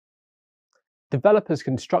Developers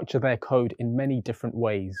can structure their code in many different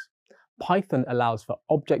ways. Python allows for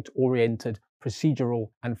object-oriented, procedural,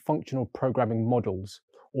 and functional programming models,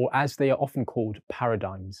 or as they are often called,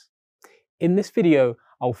 paradigms. In this video,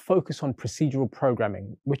 I'll focus on procedural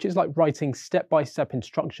programming, which is like writing step-by-step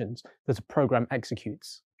instructions that a program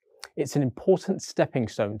executes. It's an important stepping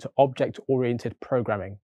stone to object-oriented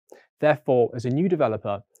programming. Therefore, as a new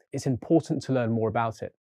developer, it's important to learn more about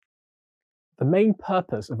it. The main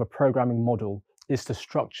purpose of a programming model is to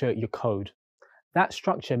structure your code. That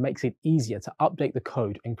structure makes it easier to update the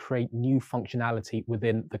code and create new functionality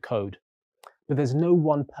within the code. But there's no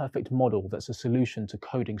one perfect model that's a solution to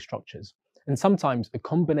coding structures, and sometimes a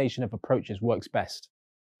combination of approaches works best.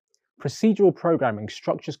 Procedural programming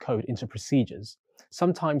structures code into procedures,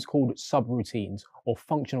 sometimes called subroutines or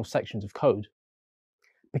functional sections of code.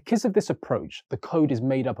 Because of this approach, the code is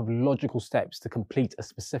made up of logical steps to complete a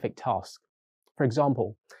specific task. For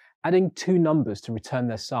example, adding two numbers to return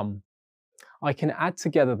their sum. I can add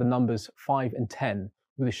together the numbers 5 and 10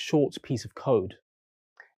 with a short piece of code.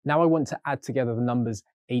 Now I want to add together the numbers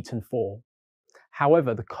 8 and 4.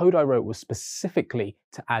 However, the code I wrote was specifically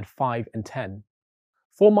to add 5 and 10.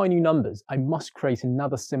 For my new numbers, I must create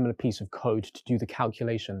another similar piece of code to do the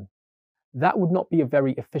calculation. That would not be a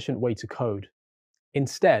very efficient way to code.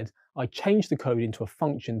 Instead, I change the code into a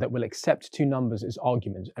function that will accept two numbers as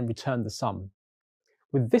arguments and return the sum.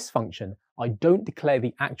 With this function, I don't declare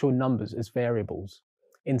the actual numbers as variables.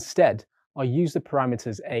 Instead, I use the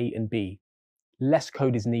parameters a and b. Less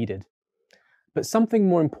code is needed. But something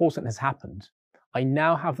more important has happened. I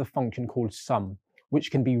now have the function called sum,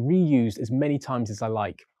 which can be reused as many times as I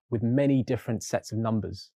like, with many different sets of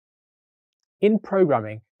numbers. In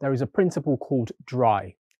programming, there is a principle called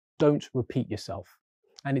DRY, don't repeat yourself,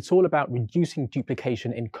 and it's all about reducing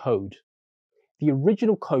duplication in code. The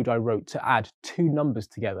original code I wrote to add two numbers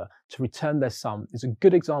together to return their sum is a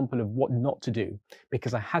good example of what not to do,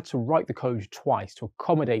 because I had to write the code twice to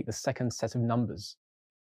accommodate the second set of numbers.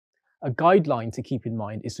 A guideline to keep in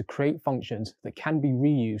mind is to create functions that can be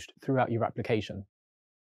reused throughout your application.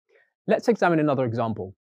 Let's examine another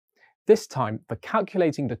example, this time for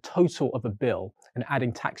calculating the total of a bill and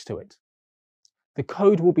adding tax to it. The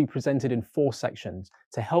code will be presented in 4 sections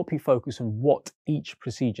to help you focus on what each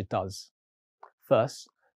procedure does. First,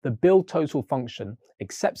 the bill total function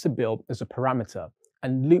accepts a bill as a parameter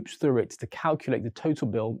and loops through it to calculate the total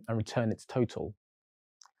bill and return its total.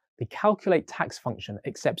 The calculate tax function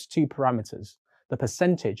accepts 2 parameters, the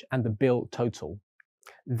percentage and the bill total.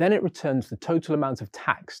 Then it returns the total amount of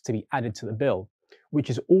tax to be added to the bill, which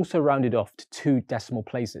is also rounded off to 2 decimal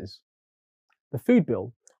places. The food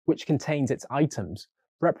bill, which contains its items,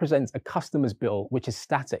 represents a customer's bill which is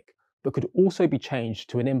static, but could also be changed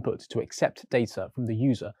to an input to accept data from the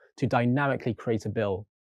user to dynamically create a bill.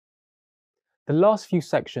 The last few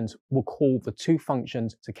sections will call the 2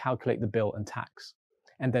 functions to calculate the bill and tax,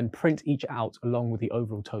 and then print each out along with the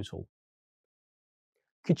overall total.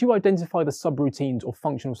 Could you identify the subroutines or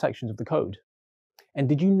functional sections of the code? And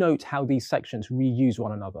did you note how these sections reuse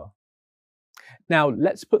one another? Now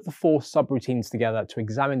let's put the 4 subroutines together to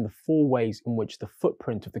examine the 4 ways in which the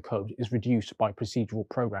footprint of the code is reduced by procedural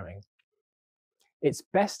programming. It's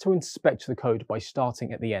best to inspect the code by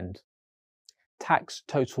starting at the end. Tax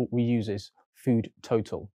total reuses food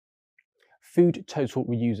total. Food total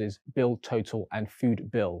reuses bill total and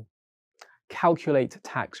food bill. Calculate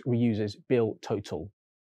tax reuses bill total.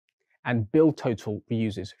 And bill total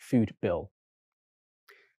reuses food bill.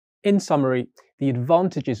 In summary, the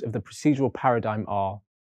advantages of the procedural paradigm are: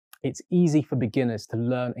 it's easy for beginners to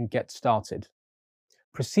learn and get started.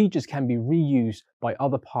 Procedures can be reused by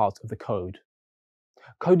other parts of the code.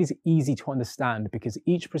 Code is easy to understand because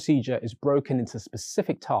each procedure is broken into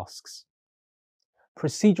specific tasks.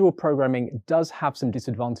 Procedural programming does have some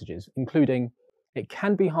disadvantages, including it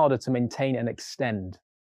can be harder to maintain and extend.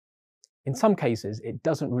 In some cases, it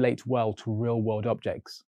doesn't relate well to real-world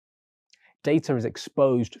objects. Data is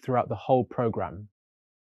exposed throughout the whole program.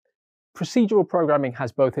 Procedural programming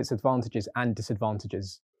has both its advantages and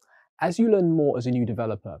disadvantages. As you learn more as a new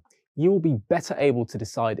developer, you will be better able to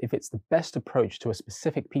decide if it's the best approach to a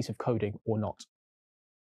specific piece of coding or not.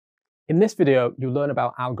 In this video, you'll learn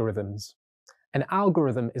about algorithms. An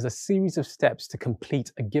algorithm is a series of steps to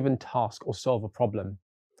complete a given task or solve a problem.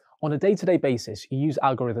 On a day-to-day basis, you use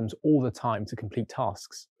algorithms all the time to complete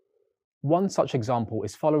tasks. One such example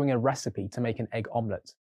is following a recipe to make an egg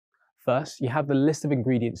omelette. First, you have the list of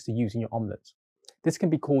ingredients to use in your omelette. This can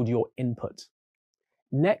be called your input.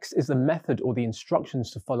 Next is the method or the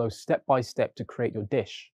instructions to follow step by step to create your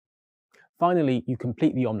dish. Finally, you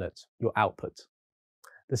complete the omelette, your output.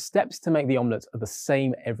 The steps to make the omelette are the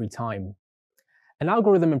same every time. An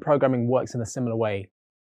algorithm in programming works in a similar way.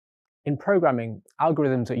 In programming,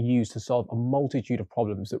 algorithms are used to solve a multitude of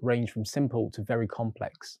problems that range from simple to very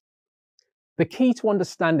complex. The key to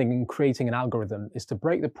understanding and creating an algorithm is to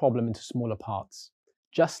break the problem into smaller parts,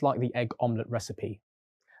 just like the egg omelette recipe.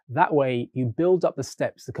 That way, you build up the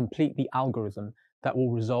steps to complete the algorithm that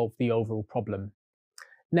will resolve the overall problem.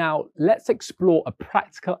 Now, let's explore a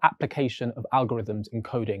practical application of algorithms in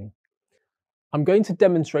coding. I'm going to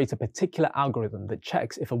demonstrate a particular algorithm that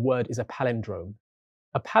checks if a word is a palindrome.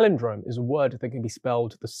 A palindrome is a word that can be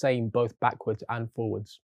spelled the same both backwards and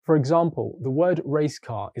forwards. For example, the word race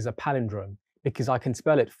car is a palindrome because I can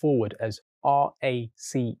spell it forward as R-A-C-E-C-A-R,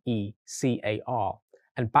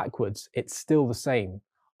 and backwards it's still the same,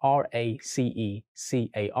 R-A-C-E-C-A-R.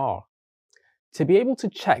 To be able to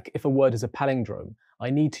check if a word is a palindrome,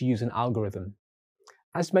 I need to use an algorithm.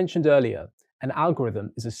 As mentioned earlier, an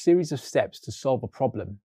algorithm is a series of steps to solve a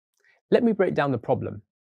problem. Let me break down the problem.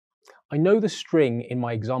 I know the string in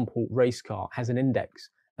my example race car has an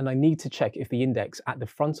index, and I need to check if the index at the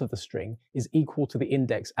front of the string is equal to the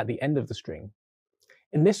index at the end of the string.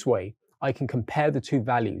 In this way, I can compare the two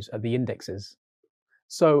values at the indexes.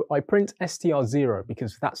 So I print str0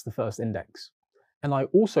 because that's the first index, and I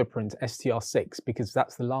also print str6 because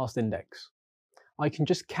that's the last index. I can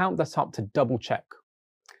just count that up to double check.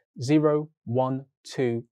 0, 1,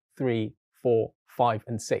 2, 3, 4, 5,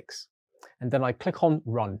 and 6. And then I click on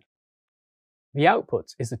Run. The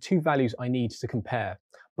output is the two values I need to compare,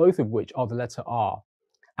 both of which are the letter R,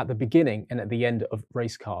 at the beginning and at the end of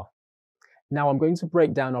race car. Now I'm going to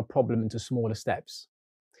break down our problem into smaller steps.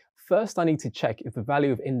 First, I need to check if the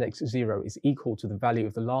value of index 0 is equal to the value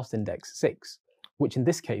of the last index 6, which in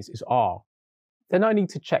this case is R. Then I need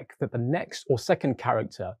to check that the next or second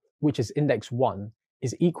character, which is index 1,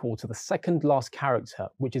 is equal to the second last character,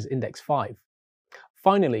 which is index 5.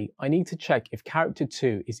 Finally, I need to check if character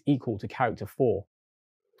 2 is equal to character 4.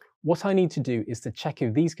 What I need to do is to check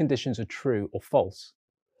if these conditions are true or false.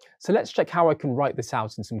 So let's check how I can write this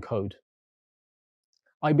out in some code.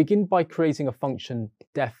 I begin by creating a function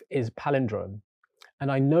def is palindrome,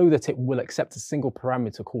 and I know that it will accept a single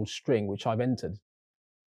parameter called string, which I've entered.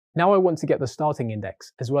 Now I want to get the starting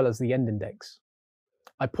index as well as the end index.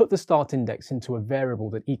 I put the start index into a variable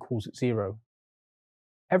that equals 0.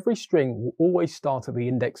 Every string will always start at the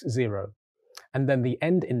index 0, and then the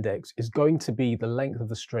end index is going to be the length of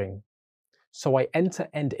the string. So I enter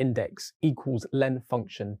end index equals len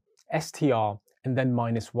function, str, and then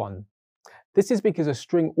 -1. This is because a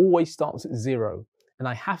string always starts at 0, and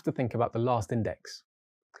I have to think about the last index.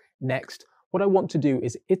 Next, what I want to do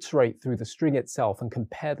is iterate through the string itself and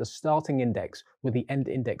compare the starting index with the end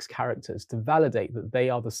index characters to validate that they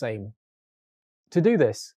are the same. To do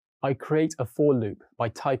this, I create a for loop by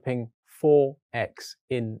typing for x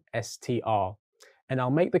in str, and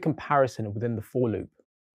I'll make the comparison within the for loop.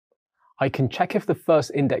 I can check if the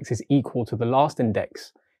first index is equal to the last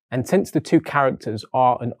index, and since the two characters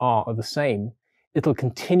R and R are the same, it'll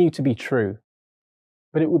continue to be true.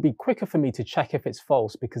 But it would be quicker for me to check if it's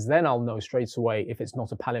false because then I'll know straight away if it's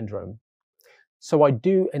not a palindrome. So I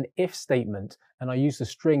do an if statement and I use the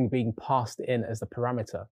string being passed in as the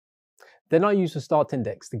parameter. Then I use the start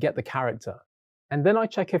index to get the character, and then I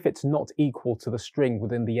check if it's not equal to the string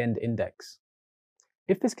within the end index.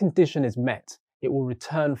 If this condition is met, it will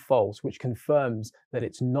return false, which confirms that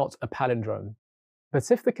it's not a palindrome.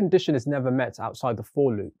 But if the condition is never met outside the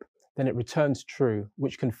for loop, then it returns true,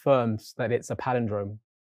 which confirms that it's a palindrome.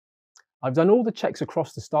 I've done all the checks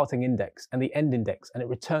across the starting index and the end index, and it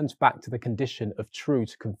returns back to the condition of true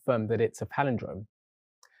to confirm that it's a palindrome.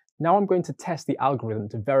 Now I'm going to test the algorithm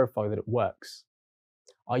to verify that it works.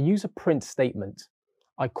 I use a print statement.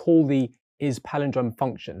 I call the isPalindrome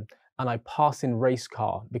function, and I pass in race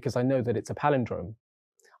car because I know that it's a palindrome.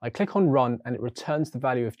 I click on run and it returns the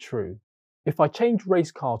value of true. If I change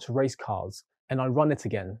race car to race cars and I run it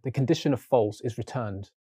again, the condition of false is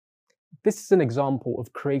returned. This is an example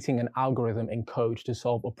of creating an algorithm in code to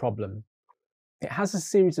solve a problem. It has a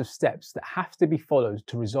series of steps that have to be followed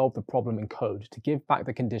to resolve the problem in code to give back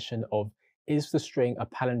the condition of is the string a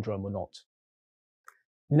palindrome or not.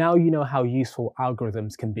 Now you know how useful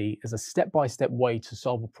algorithms can be as a step-by-step way to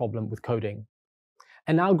solve a problem with coding.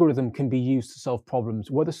 An algorithm can be used to solve problems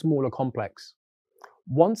whether small or complex.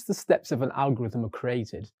 Once the steps of an algorithm are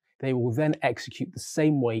created, they will then execute the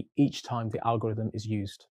same way each time the algorithm is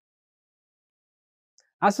used.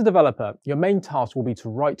 As a developer, your main task will be to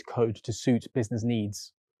write code to suit business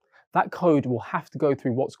needs. That code will have to go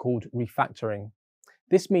through what's called refactoring.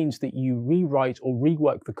 This means that you rewrite or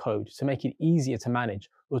rework the code to make it easier to manage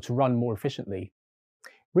or to run more efficiently.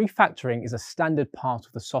 Refactoring is a standard part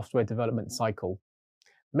of the software development cycle.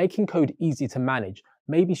 Making code easy to manage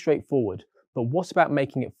may be straightforward, but what about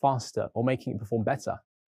making it faster or making it perform better?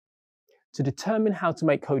 To determine how to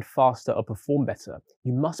make code faster or perform better,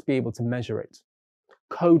 you must be able to measure it.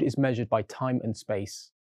 Code is measured by time and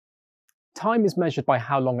space. Time is measured by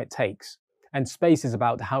how long it takes, and space is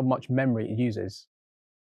about how much memory it uses.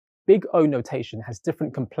 Big O notation has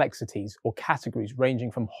different complexities or categories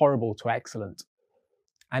ranging from horrible to excellent,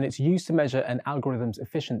 and it's used to measure an algorithm's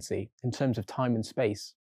efficiency in terms of time and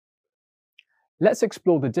space. Let's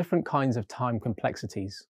explore the different kinds of time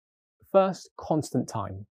complexities. First, constant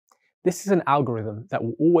time. This is an algorithm that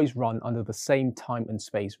will always run under the same time and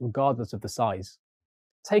space regardless of the size.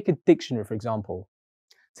 Take a dictionary, for example.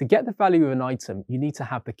 To get the value of an item, you need to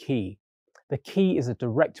have the key. The key is a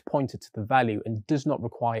direct pointer to the value and does not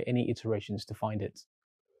require any iterations to find it.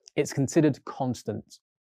 It's considered constant.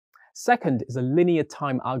 Second is a linear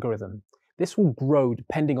time algorithm. This will grow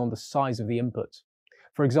depending on the size of the input.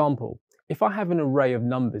 For example, if I have an array of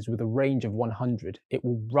numbers with a range of 100, it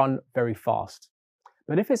will run very fast.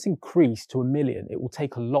 But if it's increased to 1,000,000, it will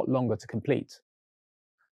take a lot longer to complete.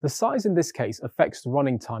 The size in this case affects the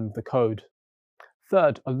running time of the code.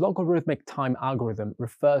 Third, a logarithmic time algorithm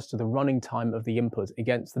refers to the running time of the input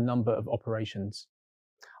against the number of operations.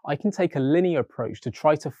 I can take a linear approach to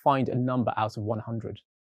try to find a number out of 100.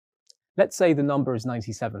 Let's say the number is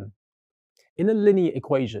 97. In a linear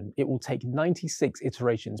equation, it will take 96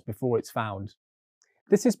 iterations before it's found.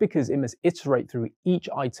 This is because it must iterate through each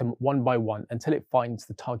item one by one until it finds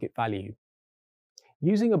the target value.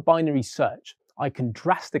 Using a binary search, I can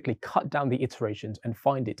drastically cut down the iterations and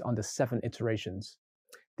find it under 7 iterations.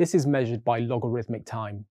 This is measured by logarithmic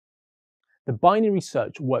time. The binary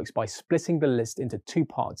search works by splitting the list into 2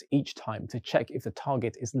 parts each time to check if the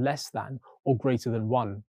target is less than or greater than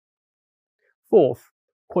 1. Fourth,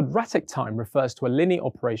 quadratic time refers to a linear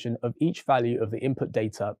operation of each value of the input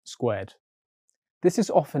data squared. This is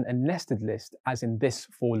often a nested list, as in this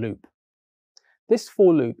for loop. This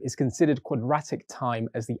for loop is considered quadratic time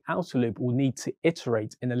as the outer loop will need to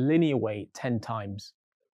iterate in a linear way 10 times.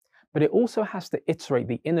 But it also has to iterate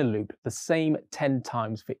the inner loop the same 10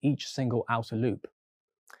 times for each single outer loop.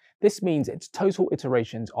 This means its total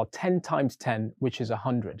iterations are 10 times 10, which is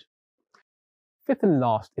 100. Fifth and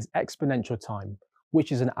last is exponential time,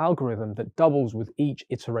 which is an algorithm that doubles with each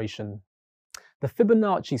iteration. The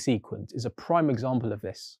Fibonacci sequence is a prime example of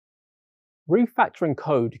this. Refactoring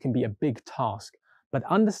code can be a big task, but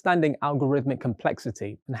understanding algorithmic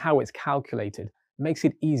complexity and how it's calculated makes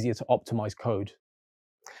it easier to optimize code.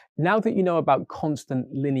 Now that you know about constant,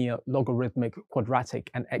 linear, logarithmic, quadratic,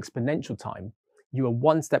 and exponential time, you are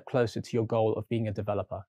one step closer to your goal of being a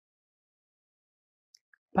developer.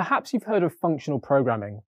 Perhaps you've heard of functional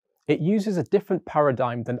programming. It uses a different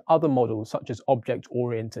paradigm than other models such as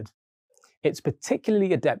object-oriented. It's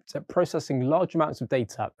particularly adept at processing large amounts of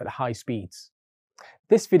data at high speeds.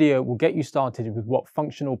 This video will get you started with what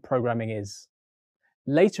functional programming is.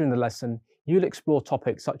 Later in the lesson, you'll explore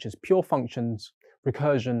topics such as pure functions,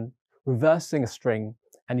 recursion, reversing a string,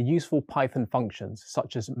 and useful Python functions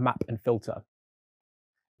such as map and filter.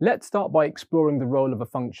 Let's start by exploring the role of a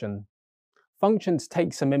function. Functions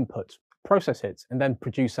take some input, process it, and then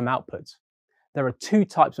produce some output. There are 2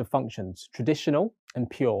 types of functions, traditional and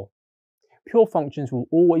pure. Pure functions will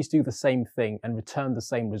always do the same thing and return the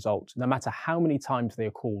same result, no matter how many times they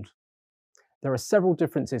are called. There are several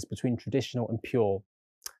differences between traditional and pure,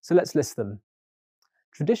 so let's list them.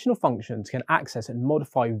 Traditional functions can access and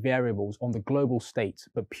modify variables on the global state,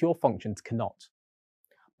 but pure functions cannot.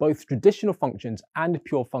 Both traditional functions and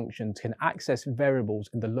pure functions can access variables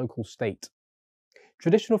in the local state.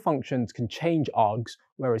 Traditional functions can change args,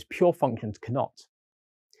 whereas pure functions cannot.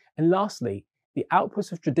 And lastly, the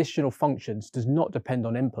output of traditional functions does not depend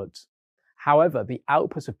on input. However, the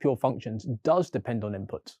output of pure functions does depend on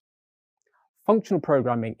input. Functional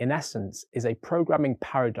programming, in essence, is a programming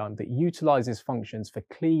paradigm that utilizes functions for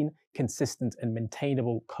clean, consistent, and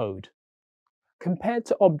maintainable code. Compared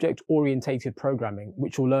to object-oriented programming,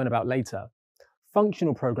 which we'll learn about later,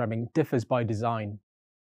 functional programming differs by design.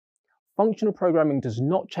 Functional programming does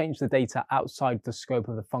not change the data outside the scope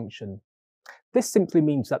of the function. This simply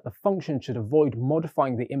means that the function should avoid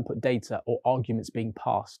modifying the input data or arguments being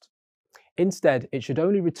passed. Instead, it should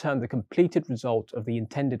only return the completed result of the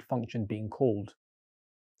intended function being called.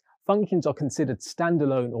 Functions are considered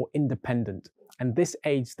standalone or independent, and this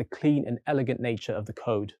aids the clean and elegant nature of the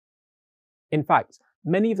code. In fact,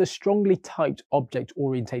 many of the strongly typed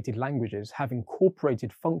object-oriented languages have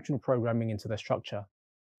incorporated functional programming into their structure.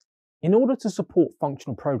 In order to support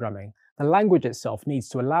functional programming, the language itself needs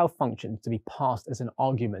to allow functions to be passed as an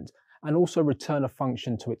argument and also return a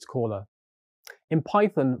function to its caller. In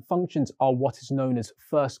Python, functions are what is known as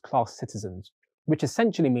first-class citizens, which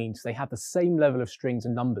essentially means they have the same level of strings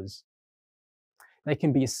and numbers. They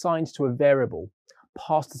can be assigned to a variable,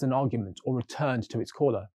 passed as an argument, or returned to its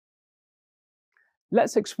caller.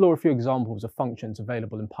 Let's explore a few examples of functions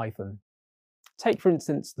available in Python. Take, for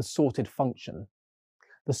instance, the sorted function.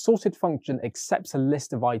 The sorted function accepts a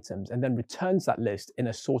list of items and then returns that list in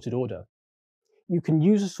a sorted order. You can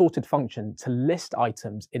use a sorted function to list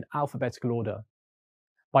items in alphabetical order.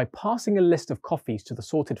 By passing a list of coffees to the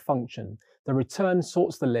sorted function, the return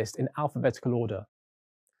sorts the list in alphabetical order.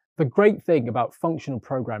 The great thing about functional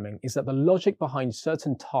programming is that the logic behind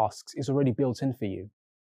certain tasks is already built in for you.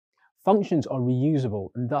 Functions are reusable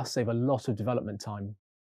and thus save a lot of development time.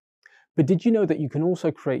 But did you know that you can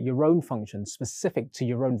also create your own functions specific to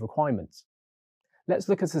your own requirements? Let's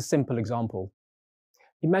look at a simple example.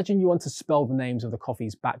 Imagine you want to spell the names of the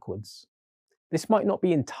coffees backwards. This might not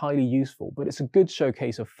be entirely useful, but it's a good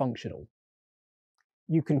showcase of functional.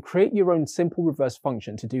 You can create your own simple reverse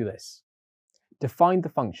function to do this. Define the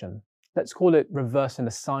function. Let's call it reverse and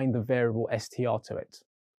assign the variable str to it.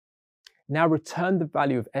 Now return the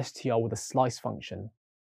value of str with a slice function.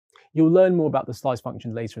 You'll learn more about the slice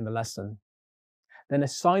function later in the lesson. Then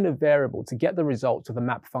assign a variable to get the result to the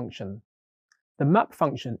map function. The map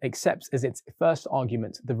function accepts as its first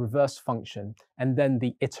argument the reverse function and then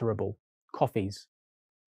the iterable, coffees.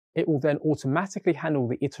 It will then automatically handle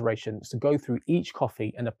the iterations to go through each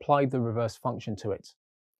coffee and apply the reverse function to it.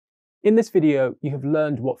 In this video, you have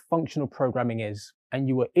learned what functional programming is, and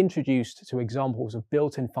you were introduced to examples of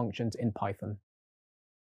built-in functions in Python.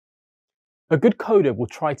 A good coder will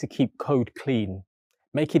try to keep code clean,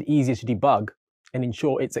 make it easier to debug, and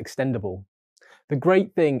ensure it's extendable. The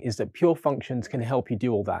great thing is that pure functions can help you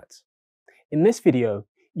do all that. In this video,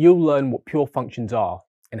 you'll learn what pure functions are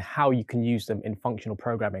and how you can use them in functional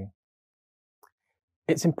programming.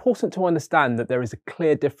 It's important to understand that there is a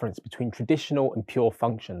clear difference between traditional and pure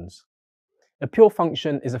functions. A pure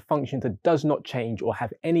function is a function that does not change or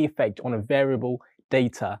have any effect on a variable,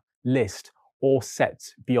 data, list, or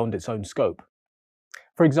set beyond its own scope.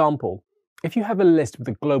 For example, if you have a list with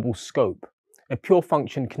a global scope, a pure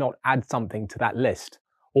function cannot add something to that list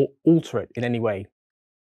or alter it in any way.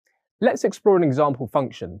 Let's explore an example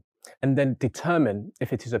function and then determine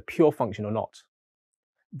if it is a pure function or not.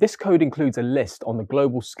 This code includes a list on the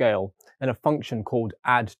global scale and a function called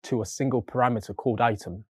add to a single parameter called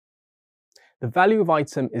item. The value of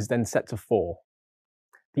item is then set to 4.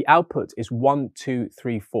 The output is 1, 2,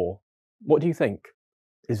 3, 4. What do you think?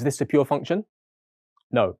 Is this a pure function?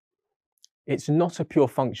 No. It's not a pure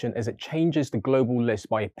function as it changes the global list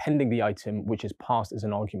by appending the item which is passed as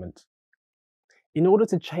an argument. In order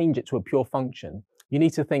to change it to a pure function, you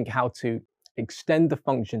need to think how to extend the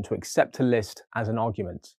function to accept a list as an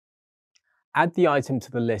argument, add the item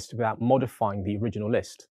to the list without modifying the original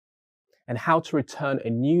list, and how to return a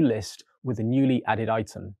new list with a newly added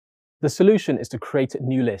item. The solution is to create a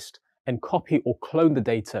new list and copy or clone the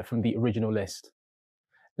data from the original list.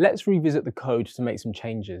 Let's revisit the code to make some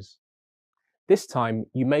changes. This time,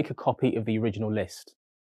 you make a copy of the original list.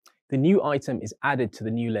 The new item is added to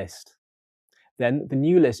the new list. Then the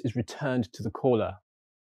new list is returned to the caller.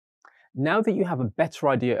 Now that you have a better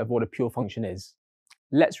idea of what a pure function is,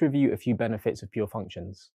 let's review a few benefits of pure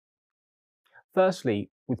functions. Firstly,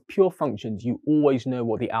 with pure functions, you always know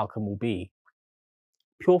what the outcome will be.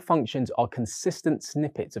 Pure functions are consistent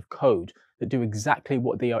snippets of code that do exactly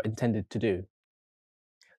what they are intended to do.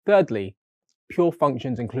 Thirdly, pure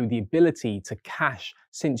functions include the ability to cache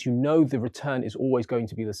since you know the return is always going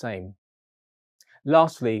to be the same.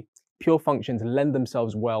 Lastly, pure functions lend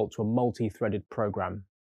themselves well to a multi-threaded program.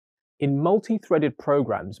 In multi-threaded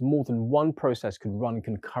programs, more than one process could run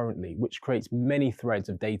concurrently, which creates many threads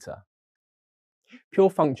of data. Pure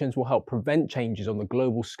functions will help prevent changes on the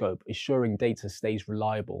global scope, ensuring data stays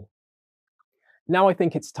reliable. Now I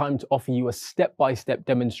think it's time to offer you a step-by-step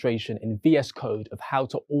demonstration in VS Code of how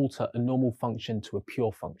to alter a normal function to a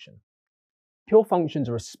pure function. Pure functions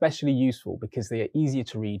are especially useful because they are easier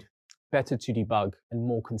to read, better to debug, and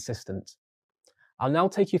more consistent. I'll now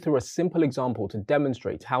take you through a simple example to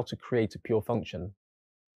demonstrate how to create a pure function.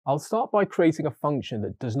 I'll start by creating a function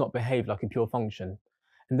that does not behave like a pure function,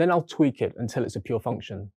 and then I'll tweak it until it's a pure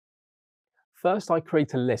function. First, I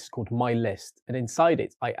create a list called myList, and inside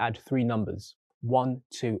it, I add 3 numbers, 1,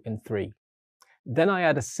 2, and 3. Then I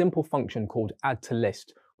add a simple function called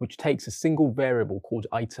addToList, which takes a single variable called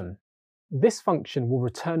item. This function will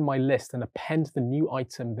return my list and append the new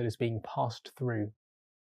item that is being passed through.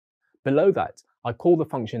 Below that, I call the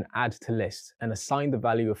function addToList and assign the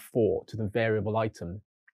value of 4 to the variable item.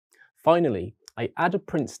 Finally, I add a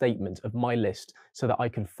print statement of my list so that I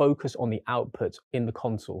can focus on the output in the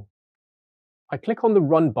console. I click on the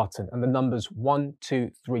Run button and the numbers 1, 2,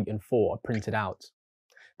 3, and 4 are printed out.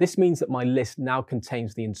 This means that my list now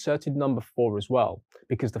contains the inserted number 4 as well,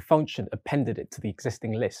 because the function appended it to the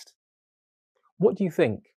existing list. What do you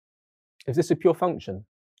think? Is this a pure function?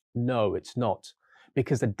 No, it's not,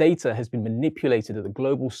 because the data has been manipulated at the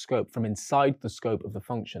global scope from inside the scope of the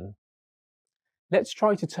function. Let's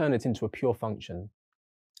try to turn it into a pure function.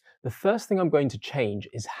 The first thing I'm going to change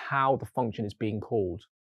is how the function is being called.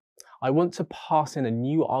 I want to pass in a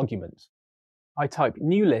new argument. I type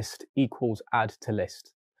new list equals add to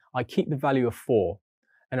list. I keep the value of 4,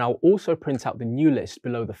 and I'll also print out the new list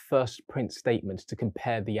below the first print statement to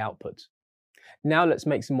compare the output. Now let's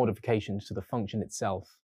make some modifications to the function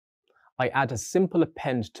itself. I add a simple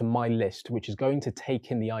append to my list, which is going to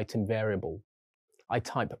take in the item variable. I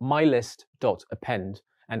type mylist.append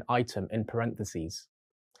and item in parentheses.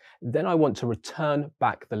 Then I want to return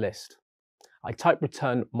back the list. I type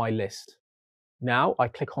return my list. Now I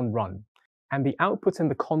click on run, and the output in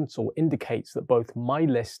the console indicates that both my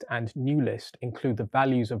list and new list include the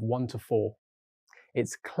values of 1 to 4.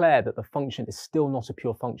 It's clear that the function is still not a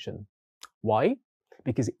pure function. Why?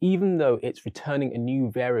 Because even though it's returning a new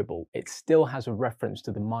variable, it still has a reference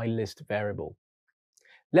to the mylist variable.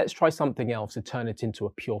 Let's try something else to turn it into a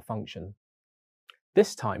pure function.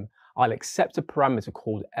 This time, I'll accept a parameter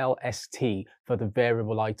called lst for the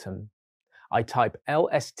variable item. I type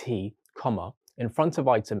lst, comma, in front of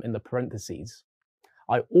item in the parentheses.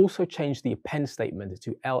 I also change the append statement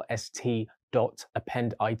to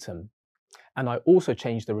lst.append item, and I also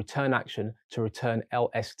change the return action to return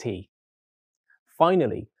lst.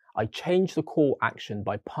 Finally, I change the call action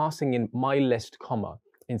by passing in mylist, comma,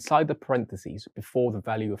 inside the parentheses before the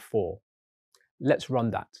value of 4. Let's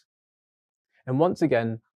run that. And once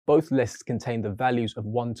again, both lists contain the values of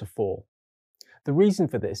 1 to 4. The reason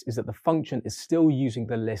for this is that the function is still using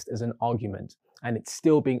the list as an argument, and it's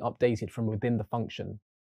still being updated from within the function.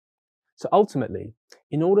 So ultimately,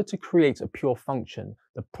 in order to create a pure function,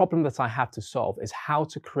 the problem that I have to solve is how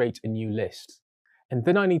to create a new list. And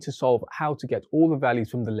then I need to solve how to get all the values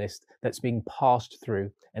from the list that's being passed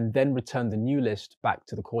through and then return the new list back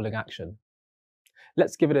to the calling action.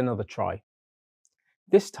 Let's give it another try.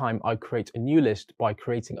 This time I create a new list by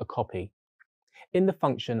creating a copy. In the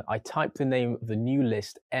function, I type the name of the new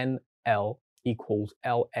list nl equals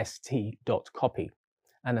lst.copy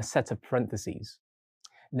and a set of parentheses.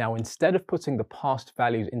 Now instead of putting the passed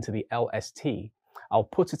values into the lst, I'll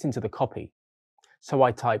put it into the copy. So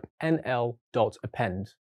I type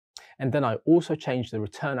nl.append, and then I also change the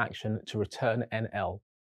return action to return nl.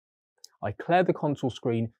 I clear the console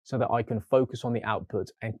screen so that I can focus on the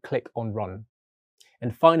output and click on run.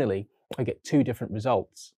 And finally, I get two different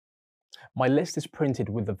results. My list is printed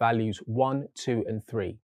with the values 1, 2, and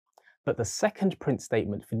 3, but the second print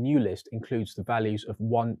statement for new list includes the values of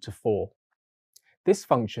 1 to 4. This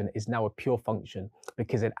function is now a pure function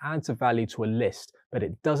because it adds a value to a list, but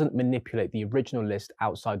it doesn't manipulate the original list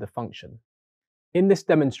outside the function. In this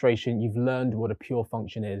demonstration, you've learned what a pure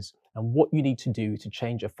function is and what you need to do to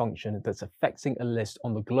change a function that's affecting a list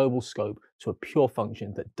on the global scope to a pure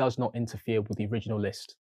function that does not interfere with the original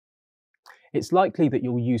list. It's likely that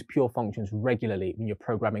you'll use pure functions regularly in your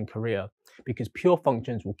programming career because pure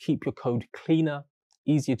functions will keep your code cleaner,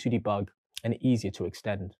 easier to debug, and easier to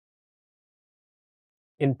extend.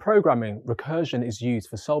 In programming, recursion is used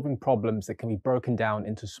for solving problems that can be broken down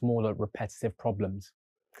into smaller, repetitive problems.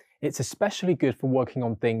 It's especially good for working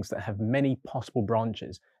on things that have many possible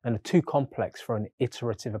branches and are too complex for an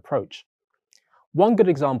iterative approach. One good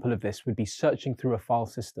example of this would be searching through a file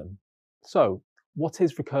system. So, what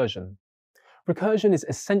is recursion? Recursion is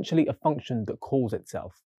essentially a function that calls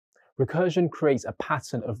itself. Recursion creates a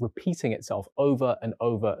pattern of repeating itself over and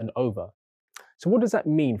over and over. So what does that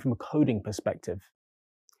mean from a coding perspective?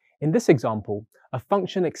 In this example, a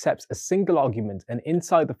function accepts a single argument, and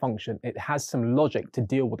inside the function it has some logic to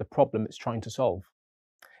deal with the problem it's trying to solve.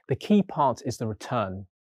 The key part is the return.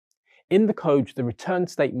 In the code, the return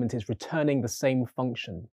statement is returning the same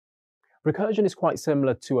function. Recursion is quite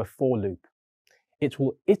similar to a for loop. It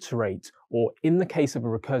will iterate, or in the case of a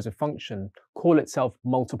recursive function, call itself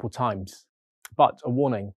multiple times. But a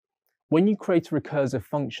warning, when you create a recursive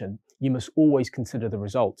function, you must always consider the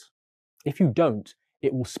result. If you don't,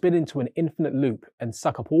 it will spin into an infinite loop and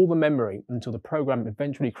suck up all the memory until the program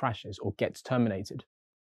eventually crashes or gets terminated.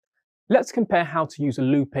 Let's compare how to use a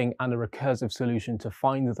looping and a recursive solution to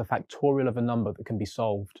find the factorial of a number that can be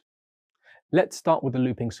solved. Let's start with the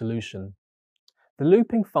looping solution. The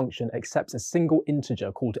looping function accepts a single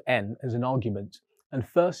integer called n as an argument, and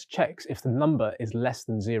first checks if the number is less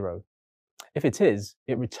than 0. If it is,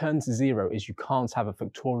 it returns 0 as you can't have a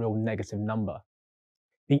factorial negative number.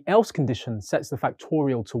 The else condition sets the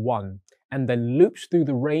factorial to 1 and then loops through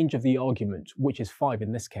the range of the argument, which is 5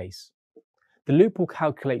 in this case. The loop will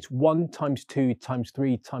calculate 1 times 2 times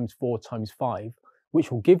 3 times 4 times 5,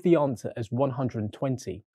 which will give the answer as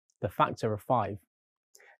 120, the factor of 5.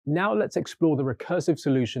 Now let's explore the recursive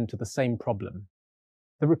solution to the same problem.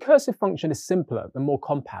 The recursive function is simpler and more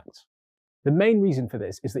compact. The main reason for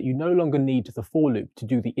this is that you no longer need the for loop to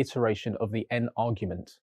do the iteration of the n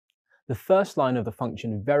argument. The first line of the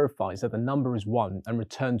function verifies that the number is 1 and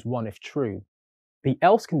returns 1 if true. The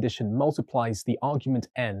else condition multiplies the argument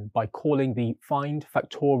n by calling the find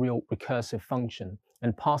factorial recursive function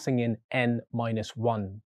and passing in n minus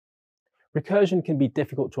 1. Recursion can be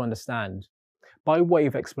difficult to understand. By way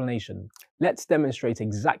of explanation, let's demonstrate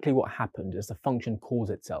exactly what happened as the function calls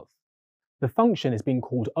itself. The function is being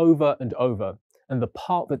called over and over, and the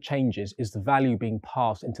part that changes is the value being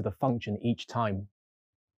passed into the function each time.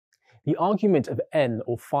 The argument of n,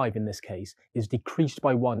 or 5 in this case, is decreased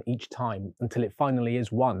by 1 each time until it finally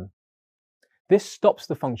is 1. This stops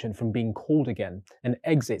the function from being called again and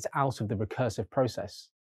exits out of the recursive process.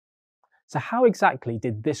 So how exactly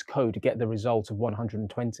did this code get the result of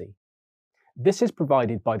 120? This is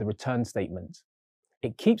provided by the return statement.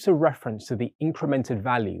 It keeps a reference to the incremented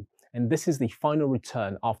value, and this is the final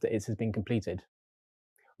return after it has been completed.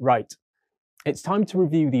 Right, it's time to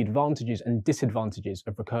review the advantages and disadvantages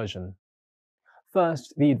of recursion.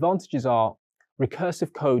 First, the advantages are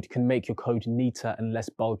recursive code can make your code neater and less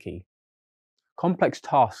bulky. Complex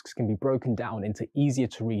tasks can be broken down into easier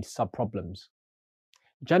to read subproblems.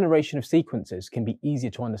 Generation of sequences can be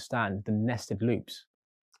easier to understand than nested loops.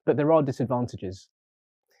 But there are disadvantages.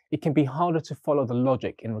 It can be harder to follow the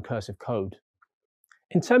logic in recursive code.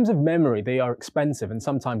 In terms of memory, they are expensive and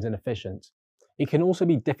sometimes inefficient. It can also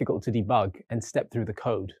be difficult to debug and step through the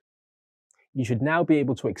code. You should now be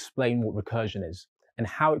able to explain what recursion is and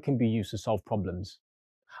how it can be used to solve problems.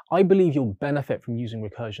 I believe you'll benefit from using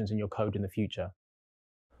recursions in your code in the future.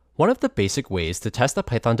 One of the basic ways to test a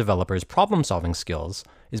Python developer's problem-solving skills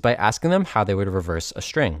is by asking them how they would reverse a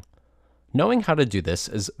string. Knowing how to do this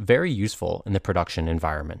is very useful in the production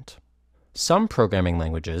environment. Some programming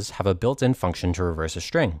languages have a built-in function to reverse a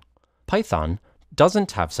string. Python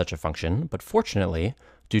doesn't have such a function, but fortunately,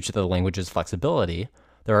 due to the language's flexibility,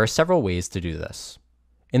 there are several ways to do this.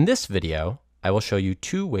 In this video, I will show you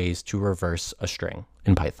 2 ways to reverse a string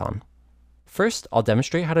in Python. First, I'll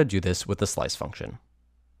demonstrate how to do this with the slice function.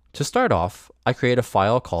 To start off, I create a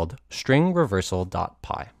file called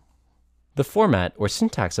stringreversal.py. The format or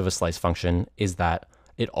syntax of a slice function is that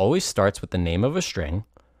it always starts with the name of a string,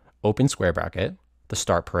 open square bracket, the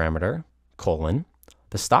start parameter, colon,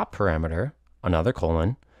 the stop parameter, another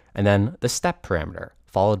colon, and then the step parameter,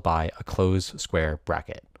 followed by a close square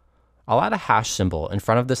bracket. I'll add a hash symbol in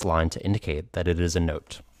front of this line to indicate that it is a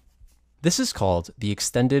note. This is called the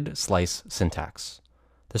extended slice syntax.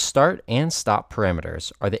 The start and stop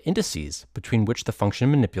parameters are the indices between which the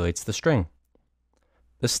function manipulates the string.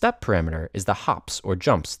 The step parameter is the hops or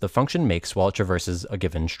jumps the function makes while it traverses a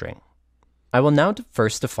given string. I will now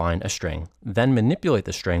first define a string, then manipulate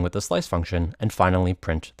the string with the slice function, and finally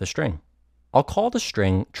print the string. I'll call the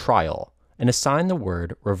string trial and assign the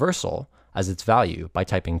word reversal as its value by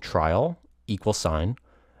typing trial =,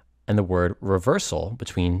 and the word reversal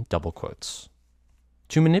between double quotes.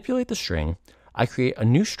 To manipulate the string, I create a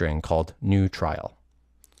new string called newTrial.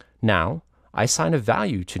 Now, I assign a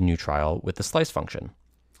value to newTrial with the slice function.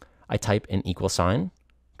 I type an =,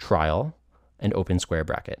 trial, and open square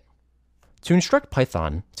bracket. To instruct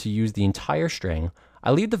Python to use the entire string,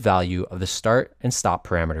 I leave the value of the start and stop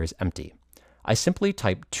parameters empty. I simply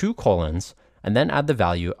type 2 colons and then add the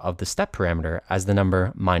value of the step parameter as the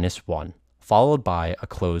number -1, followed by a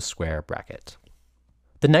closed square bracket.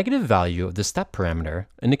 The negative value of the step parameter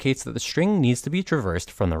indicates that the string needs to be traversed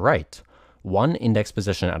from the right, 1 index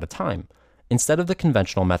position at a time, instead of the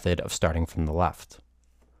conventional method of starting from the left.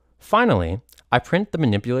 Finally, I print the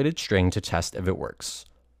manipulated string to test if it works.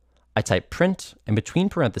 I type print, and between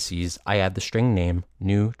parentheses, I add the string name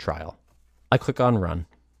newTrial. I click on run.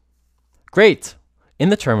 Great! In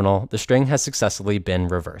the terminal, the string has successfully been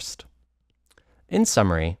reversed. In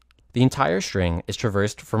summary, the entire string is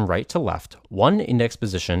traversed from right to left, 1 index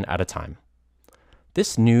position at a time.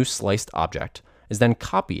 This new sliced object is then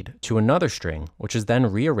copied to another string, which is then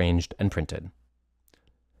rearranged and printed.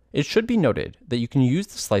 It should be noted that you can use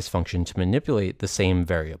the slice function to manipulate the same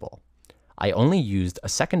variable. I only used a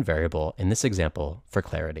second variable in this example for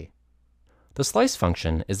clarity. The slice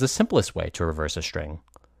function is the simplest way to reverse a string.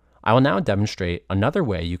 I will now demonstrate another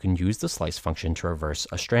way you can use the slice function to reverse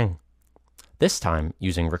a string, this time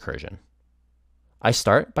using recursion. I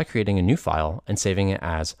start by creating a new file and saving it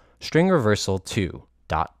as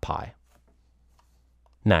stringreversal2.py.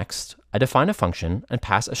 Next, I define a function and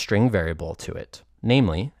pass a string variable to it,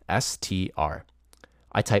 namely str.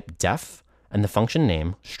 I type def and the function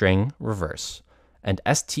name string reverse and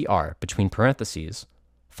str between parentheses,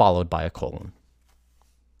 followed by a colon.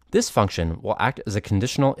 This function will act as a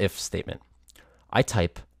conditional if statement. I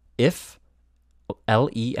type if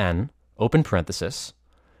len open parenthesis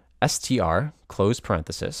str close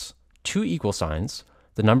parenthesis, two equal signs,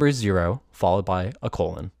 the number 0 followed by a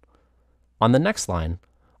colon. On the next line,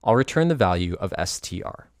 I'll return the value of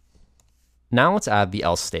str. Now let's add the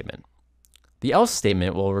else statement. The else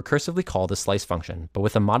statement will recursively call the slice function, but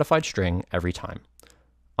with a modified string every time.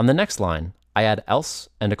 On the next line, I add else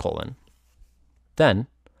and a colon. Then,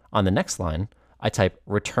 on the next line, I type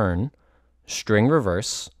return string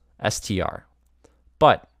reverse str.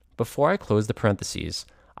 But before I close the parentheses,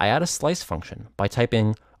 I add a slice function by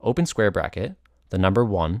typing open square bracket, the number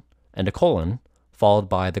 1, and a colon, followed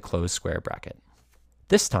by the closed square bracket.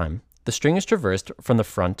 This time, the string is traversed from the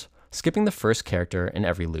front, skipping the first character in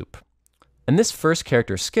every loop. And this first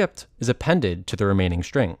character skipped is appended to the remaining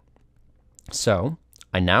string. So,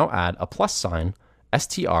 I now add a plus sign,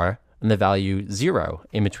 str, and the value 0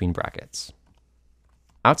 in between brackets.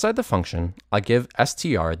 Outside the function, I give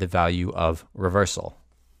str the value of reversal.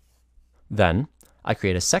 Then, I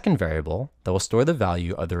create a second variable that will store the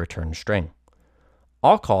value of the returned string.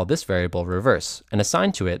 I'll call this variable reverse and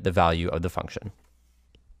assign to it the value of the function.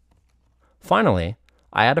 Finally,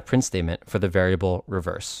 I add a print statement for the variable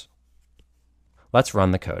reverse. Let's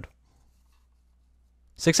run the code.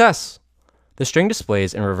 Success! The string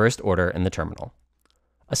displays in reversed order in the terminal.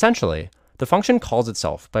 Essentially, the function calls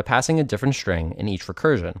itself by passing a different string in each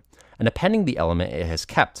recursion and appending the element it has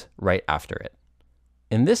kept right after it.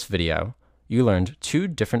 In this video, you learned two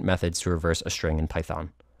different methods to reverse a string in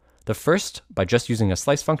Python. The first by just using a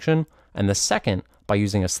slice function, and the second by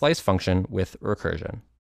using a slice function with recursion.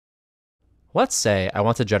 Let's say I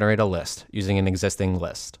want to generate a list using an existing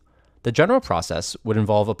list. The general process would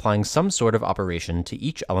involve applying some sort of operation to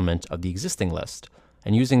each element of the existing list,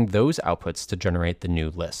 and using those outputs to generate the new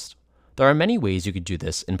list. There are many ways you could do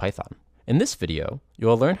this in Python. In this video, you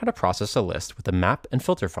will learn how to process a list with the map and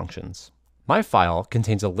filter functions. My file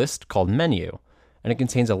contains a list called menu, and it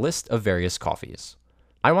contains a list of various coffees.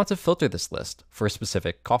 I want to filter this list for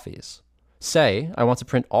specific coffees. Say, I want to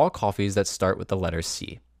print all coffees that start with the letter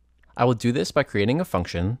C. I will do this by creating a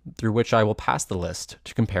function through which I will pass the list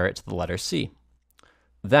to compare it to the letter C.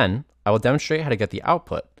 Then, I will demonstrate how to get the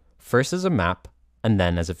output, first as a map, and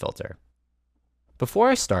then as a filter. Before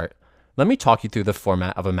I start, let me talk you through the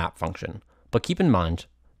format of a map function, but keep in mind,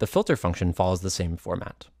 the filter function follows the same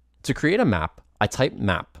format. To create a map, I type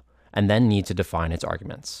map, and then need to define its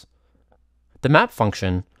arguments. The map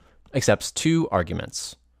function accepts two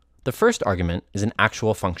arguments. The first argument is an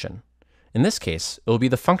actual function. In this case, it will be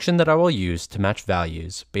the function that I will use to match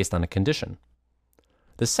values based on a condition.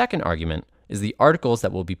 The second argument is the articles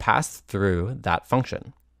that will be passed through that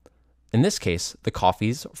function. In this case, the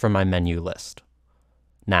coffees from my menu list.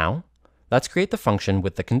 Now, let's create the function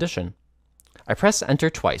with the condition. I press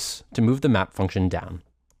enter twice to move the map function down.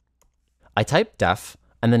 I type def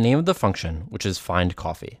and the name of the function, which is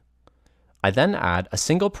findCoffee. I then add a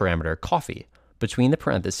single parameter coffee between the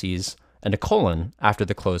parentheses and a colon after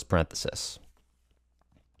the closed parenthesis.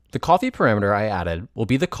 The coffee parameter I added will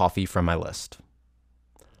be the coffee from my list.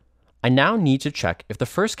 I now need to check if the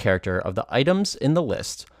first character of the items in the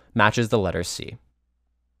list matches the letter C.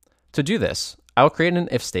 To do this, I will create an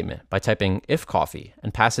if statement by typing if coffee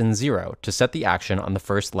and pass in 0 to set the action on the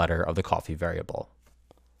first letter of the coffee variable.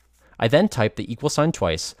 I then type the equal sign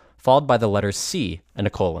twice, followed by the letter C and a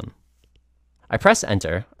colon. I press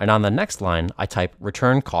enter, and on the next line, I type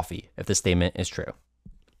return coffee if the statement is true.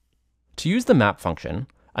 To use the map function,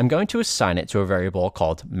 I'm going to assign it to a variable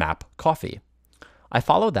called mapCoffee. I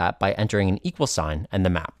follow that by entering an equal sign and the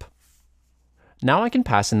map. Now I can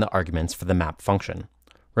pass in the arguments for the map function.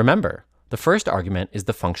 Remember, the first argument is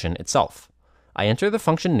the function itself. I enter the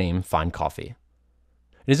function name findCoffee.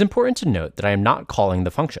 It is important to note that I am not calling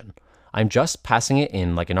the function. I'm just passing it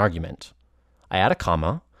in like an argument. I add a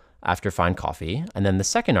comma after findCoffee, and then the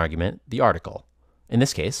second argument, the article. In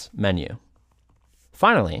this case, menu.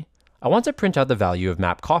 Finally, I want to print out the value of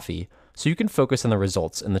mapCoffee so you can focus on the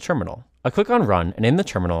results in the terminal. I click on run, and in the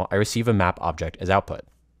terminal, I receive a map object as output.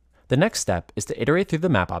 The next step is to iterate through the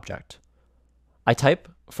map object. I type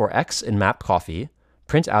for x in mapCoffee,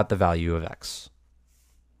 print out the value of x.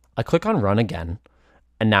 I click on run again,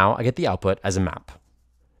 And now I get the output as a map.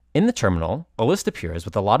 In the terminal, a list appears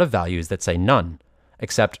with a lot of values that say none,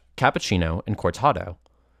 except cappuccino and cortado.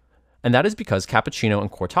 And that is because cappuccino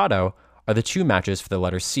and cortado are the two matches for the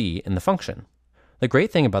letter C in the function. The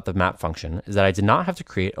great thing about the map function is that I did not have to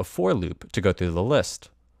create a for loop to go through the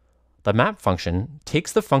list. The map function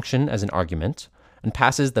takes the function as an argument and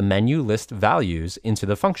passes the menu list values into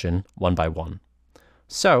the function one by one.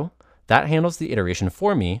 So that handles the iteration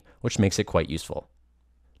for me, which makes it quite useful.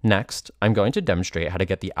 Next, I'm going to demonstrate how to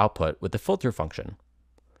get the output with the filter function.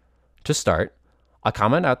 To start, I'll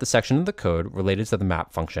comment out the section of the code related to the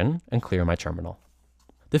map function and clear my terminal.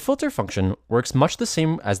 The filter function works much the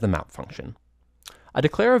same as the map function. I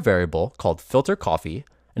declare a variable called filterCoffee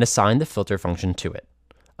and assign the filter function to it.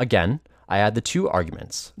 Again, I add the two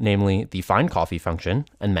arguments, namely the findCoffee function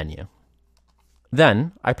and menu.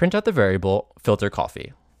 Then, I print out the variable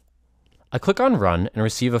filterCoffee. I click on Run and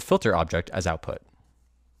receive a filter object as output.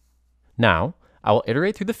 Now, I will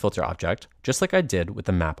iterate through the filter object just like I did with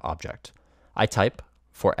the map object. I type,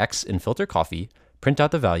 for x in filterCoffee, print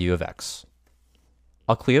out the value of x.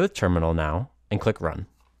 I'll clear the terminal now and click Run.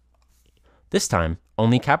 This time,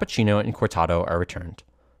 only cappuccino and cortado are returned.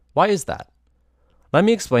 Why is that? Let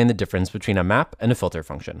me explain the difference between a map and a filter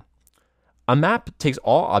function. A map takes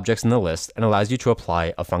all objects in the list and allows you to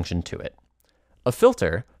apply a function to it. A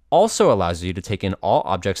filter also allows you to take in all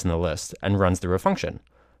objects in the list and runs through a function,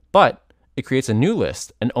 but it creates a new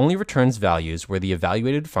list and only returns values where the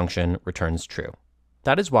evaluated function returns true.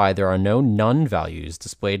 That is why there are no none values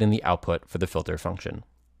displayed in the output for the filter function.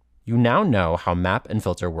 You now know how map and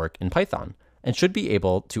filter work in Python, and should be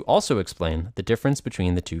able to also explain the difference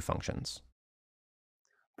between the two functions.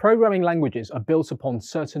 Programming languages are built upon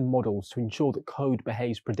certain models to ensure that code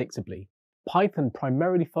behaves predictably. Python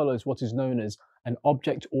primarily follows what is known as an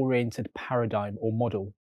object-oriented paradigm or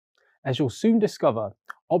model. As you'll soon discover,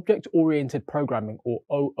 object-oriented programming, or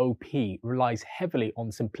OOP, relies heavily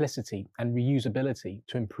on simplicity and reusability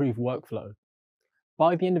to improve workflow.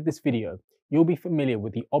 By the end of this video, you'll be familiar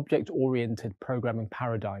with the object-oriented programming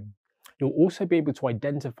paradigm. You'll also be able to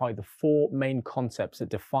identify the four main concepts that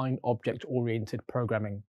define object-oriented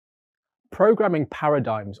programming. Programming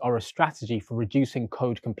paradigms are a strategy for reducing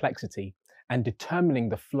code complexity and determining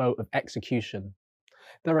the flow of execution.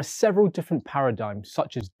 There are several different paradigms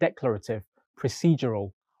such as declarative,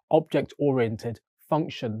 procedural, object-oriented,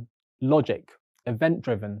 function, logic,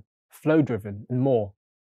 event-driven, flow-driven, and more.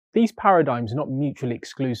 These paradigms are not mutually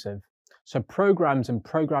exclusive, so programs and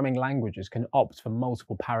programming languages can opt for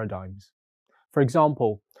multiple paradigms. For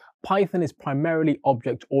example, Python is primarily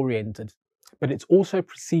object-oriented, but it's also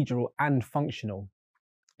procedural and functional.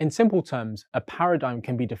 In simple terms, a paradigm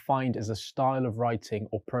can be defined as a style of writing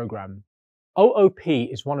or program. OOP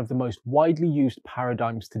is one of the most widely used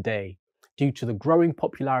paradigms today due to the growing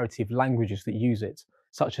popularity of languages that use it,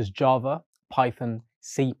 such as Java, Python,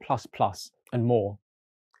 C++, and more.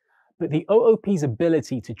 But the OOP's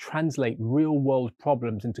ability to translate real-world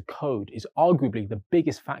problems into code is arguably the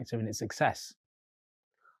biggest factor in its success.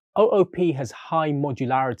 OOP has high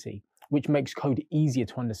modularity, which makes code easier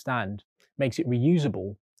to understand, makes it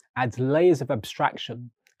reusable, adds layers of abstraction,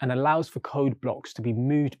 and allows for code blocks to be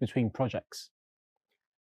moved between projects.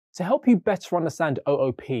 To help you better understand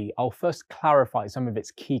OOP, I'll first clarify some of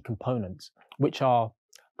its key components, which are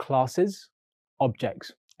classes,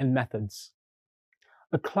 objects, and methods.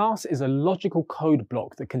 A class is a logical code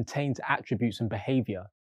block that contains attributes and behavior.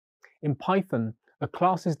 In Python, a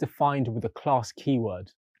class is defined with a class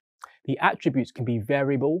keyword. The attributes can be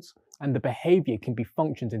variables, and the behavior can be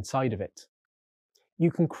functions inside of it.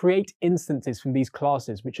 You can create instances from these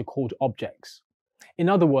classes which are called objects. In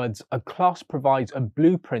other words, a class provides a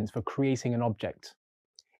blueprint for creating an object.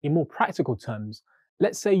 In more practical terms,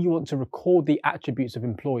 let's say you want to record the attributes of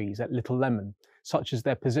employees at Little Lemon, such as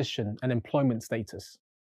their position and employment status.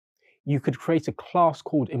 You could create a class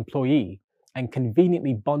called employee and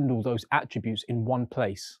conveniently bundle those attributes in one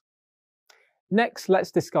place. Next, let's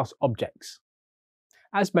discuss objects.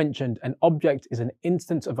 As mentioned, an object is an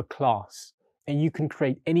instance of a class, and you can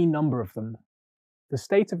create any number of them. The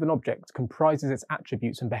state of an object comprises its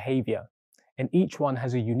attributes and behavior, and each one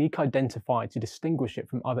has a unique identifier to distinguish it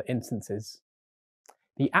from other instances.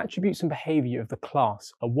 The attributes and behavior of the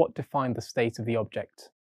class are what define the state of the object.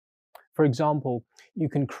 For example, you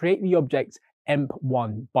can create the object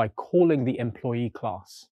emp1 by calling the employee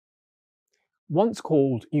class. Once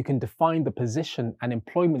called, you can define the position and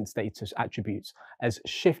employment status attributes as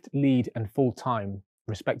shift lead and full-time,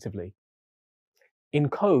 respectively. In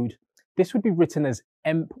code, this would be written as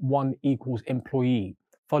emp1 equals employee,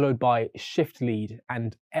 followed by shift lead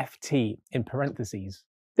and ft in parentheses.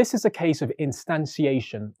 This is a case of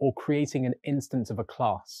instantiation, or creating an instance of a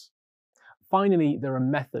class. Finally, there are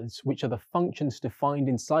methods, which are the functions defined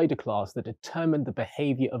inside a class that determine the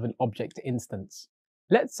behavior of an object instance.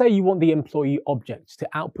 Let's say you want the employee object to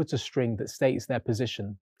output a string that states their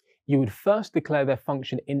position. You would first declare their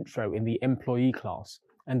function intro in the employee class,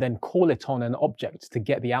 and then call it on an object to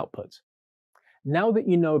get the output. Now that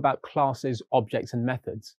you know about classes, objects, and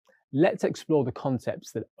methods, let's explore the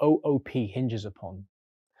concepts that OOP hinges upon.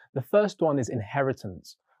 The first one is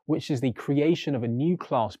inheritance, which is the creation of a new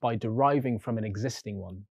class by deriving from an existing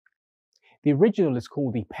one. The original is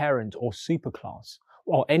called the parent or superclass,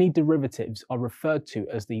 while any derivatives are referred to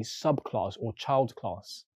as the subclass or child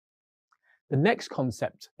class. The next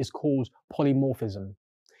concept is called polymorphism.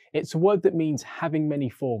 It's a word that means having many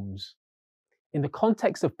forms. In the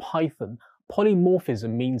context of Python, polymorphism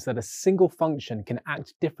means that a single function can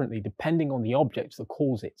act differently depending on the object that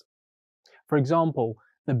calls it. For example,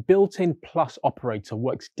 the built-in plus operator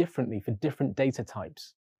works differently for different data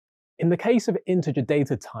types. In the case of integer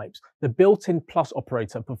data types, the built-in plus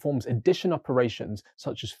operator performs addition operations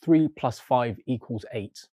such as 3 plus 5 equals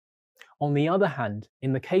 8. On the other hand,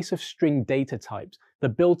 in the case of string data types, the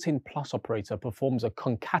built-in plus operator performs a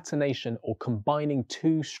concatenation or combining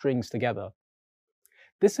two strings together.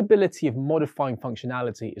 This ability of modifying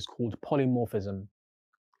functionality is called polymorphism.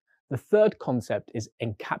 The third concept is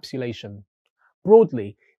encapsulation.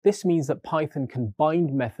 Broadly, this means that Python can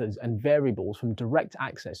bind methods and variables from direct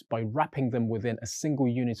access by wrapping them within a single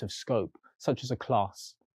unit of scope, such as a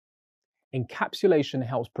class. Encapsulation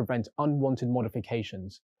helps prevent unwanted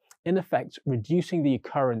modifications, in effect reducing the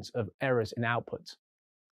occurrence of errors in output.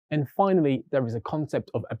 And finally, there is a concept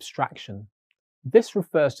of abstraction. This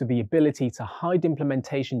refers to the ability to hide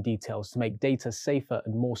implementation details to make data safer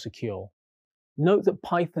and more secure. Note that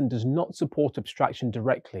Python does not support abstraction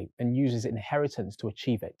directly and uses inheritance to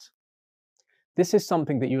achieve it. This is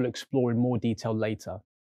something that you'll explore in more detail later.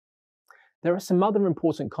 There are some other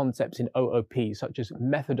important concepts in OOP, such as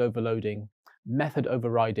method overloading, method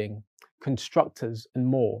overriding, constructors, and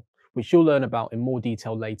more, which you'll learn about in more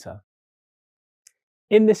detail later.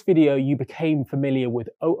 In this video, you became familiar with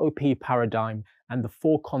OOP paradigm and the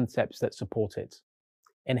four concepts that support it: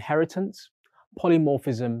 inheritance,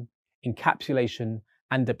 polymorphism, encapsulation,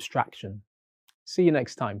 and abstraction. See you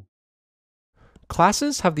next time.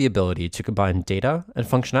 Classes have the ability to combine data and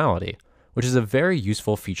functionality, which is a very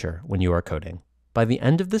useful feature when you are coding. By the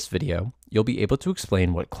end of this video, you'll be able to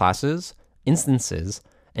explain what classes, instances,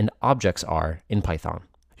 and objects are in Python.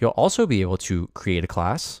 You'll also be able to create a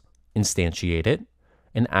class, instantiate it,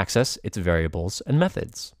 and access its variables and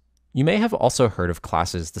methods. You may have also heard of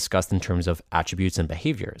classes discussed in terms of attributes and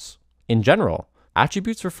behaviors. In general,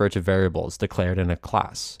 attributes refer to variables declared in a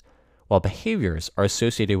class, while behaviors are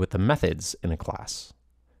associated with the methods in a class.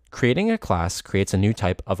 Creating a class creates a new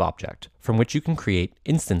type of object, from which you can create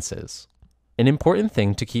instances. An important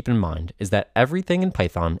thing to keep in mind is that everything in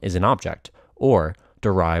Python is an object, or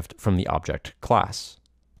derived from the object class.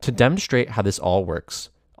 To demonstrate how this all works,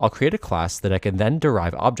 I'll create a class that I can then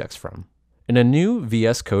derive objects from. In a new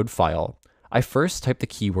VS Code file, I first type the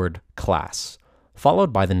keyword class,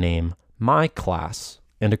 followed by the name myClass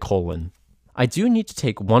and a colon. I do need to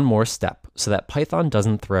take one more step so that Python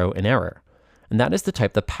doesn't throw an error, and that is to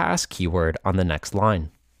type the pass keyword on the next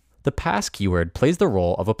line. The pass keyword plays the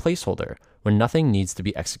role of a placeholder when nothing needs to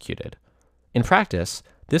be executed. In practice,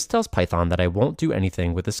 this tells Python that I won't do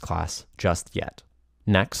anything with this class just yet.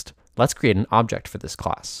 Next, let's create an object for this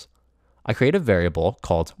class. I create a variable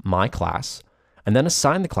called myClass, and then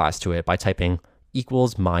assign the class to it by typing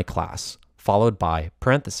equals myClass, followed by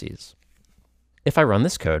parentheses. If I run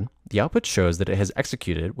this code, the output shows that it has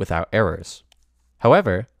executed without errors.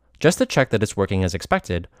 However, just to check that it's working as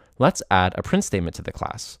expected, let's add a print statement to the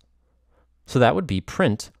class. So that would be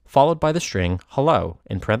print followed by the string hello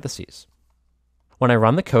in parentheses. When I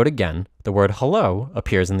run the code again, the word hello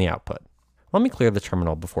appears in the output. Let me clear the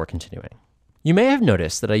terminal before continuing. You may have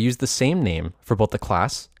noticed that I use the same name for both the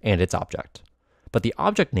class and its object, but the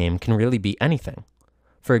object name can really be anything.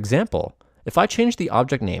 For example, if I change the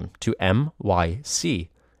object name to myc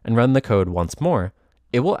and run the code once more,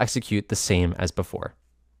 it will execute the same as before.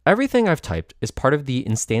 Everything I've typed is part of the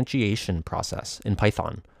instantiation process in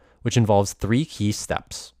Python, which involves 3 key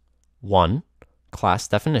steps. 1. Class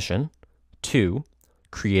definition. 2.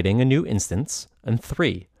 Creating a new instance. And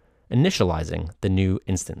 3. Initializing the new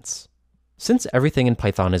instance. Since everything in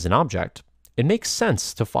Python is an object, it makes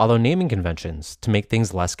sense to follow naming conventions to make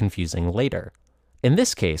things less confusing later. In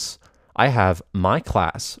this case, I have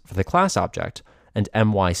myClass for the class object and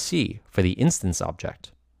myc for the instance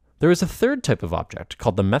object. There is a third type of object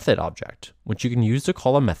called the method object, which you can use to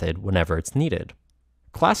call a method whenever it's needed.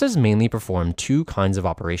 Classes mainly perform two kinds of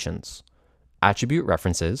operations: attribute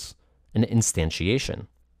references and instantiation.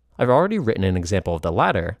 I've already written an example of the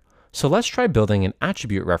latter, so let's try building an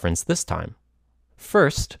attribute reference this time.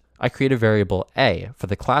 First, I create a variable a for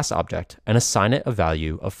the class object and assign it a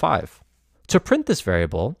value of 5. To print this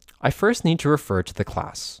variable, I first need to refer to the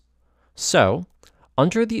class. So,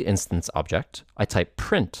 under the instance object, I type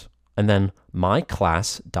print and then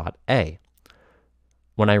myClass.a.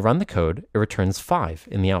 When I run the code, it returns 5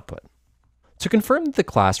 in the output. To confirm that the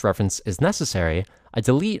class reference is necessary, I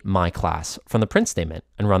delete myClass from the print statement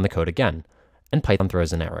and run the code again, and Python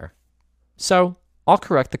throws an error. So, I'll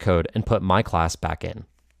correct the code and put myClass back in.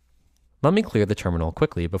 Let me clear the terminal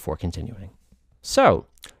quickly before continuing. So,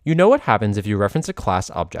 you know what happens if you reference a class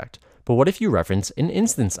object, but what if you reference an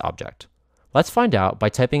instance object? Let's find out by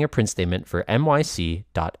typing a print statement for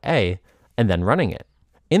myc.a and then running it.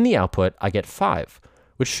 In the output, I get 5,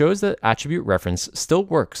 which shows that attribute reference still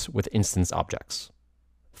works with instance objects.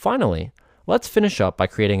 Finally, let's finish up by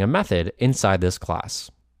creating a method inside this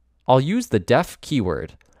class. I'll use the def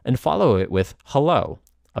keyword and follow it with hello,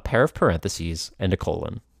 a pair of parentheses, and a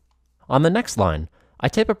colon. On the next line, I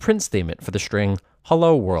type a print statement for the string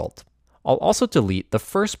hello world. I'll also delete the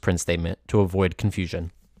first print statement to avoid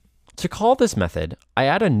confusion. To call this method, I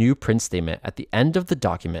add a new print statement at the end of the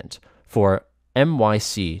document for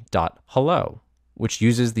myc.hello, which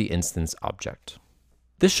uses the instance object.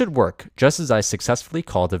 This should work just as I successfully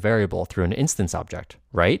called a variable through an instance object,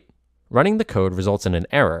 right? Running the code results in an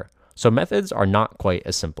error, so methods are not quite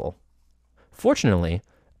as simple. Fortunately,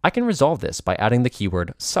 I can resolve this by adding the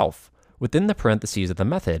keyword self within the parentheses of the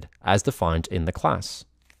method as defined in the class.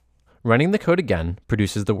 Running the code again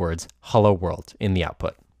produces the words hello world in the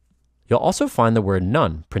output. You'll also find the word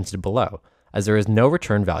none printed below, as there is no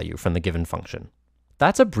return value from the given function.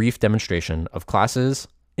 That's a brief demonstration of classes,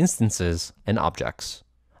 instances, and objects.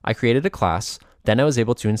 I created a class, then I was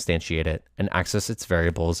able to instantiate it and access its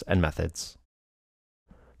variables and methods.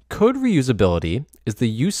 Code reusability is the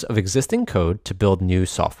use of existing code to build new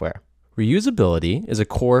software. Reusability is a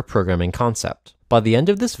core programming concept. By the end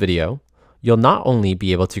of this video, you'll not only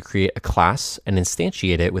be able to create a class and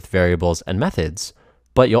instantiate it with variables and methods,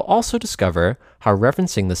 but you'll also discover how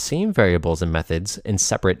referencing the same variables and methods in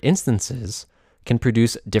separate instances can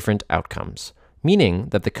produce different outcomes, meaning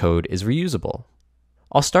that the code is reusable.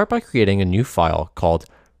 I'll start by creating a new file called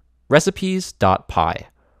recipes.py,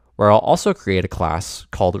 where I'll also create a class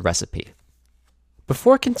called recipe.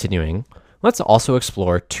 Before continuing, let's also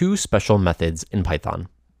explore two special methods in Python.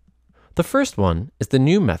 The first one is the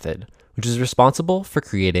new method, which is responsible for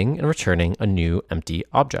creating and returning a new empty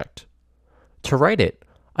object. To write it,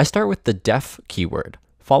 I start with the def keyword,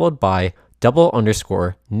 followed by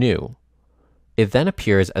 _new. It then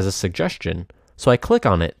appears as a suggestion, so I click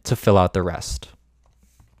on it to fill out the rest.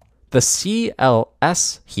 The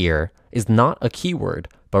CLS here is not a keyword,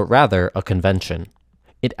 but rather a convention.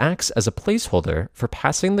 It acts as a placeholder for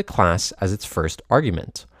passing the class as its first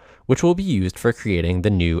argument, which will be used for creating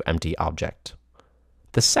the new empty object.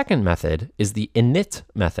 The second method is the init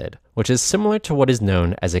method, which is similar to what is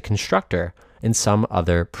known as a constructor in some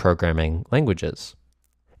other programming languages.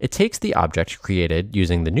 It takes the object created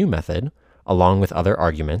using the new method, along with other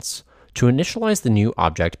arguments, to initialize the new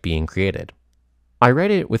object being created. I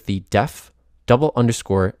write it with the def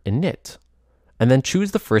 _init, and then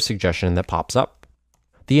choose the first suggestion that pops up.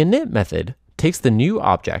 The init method takes the new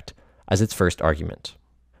object as its first argument.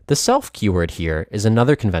 The self keyword here is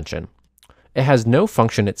another convention. It has no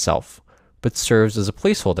function itself, but serves as a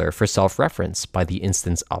placeholder for self-reference by the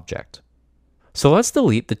instance object. So let's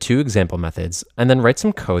delete the two example methods and then write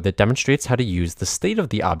some code that demonstrates how to use the state of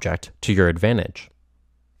the object to your advantage.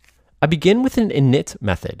 I begin with an init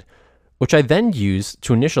method, which I then use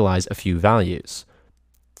to initialize a few values.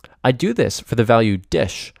 I do this for the value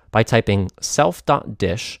dish by typing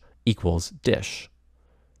self.dish equals dish.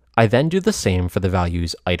 I then do the same for the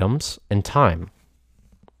values items and time.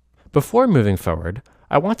 Before moving forward,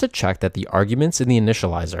 I want to check that the arguments in the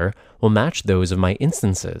initializer will match those of my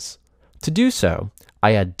instances. To do so,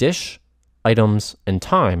 I add dish, items, and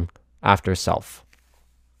time after self.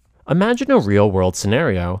 Imagine a real-world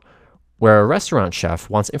scenario where a restaurant chef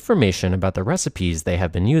wants information about the recipes they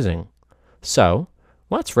have been using. So,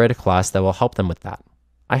 let's write a class that will help them with that.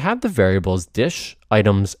 I have the variables dish,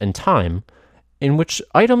 items, and time, in which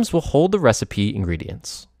items will hold the recipe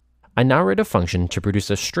ingredients. I now write a function to produce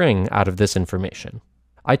a string out of this information.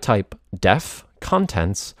 I type def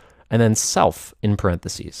contents and then self in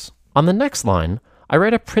parentheses. On the next line, I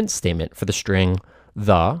write a print statement for the string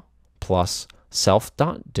the plus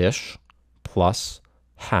self.dish plus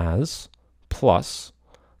has plus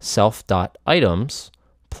self.items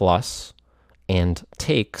plus and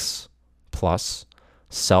takes plus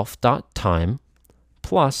self.time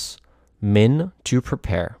plus min to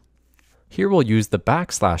prepare. Here we'll use the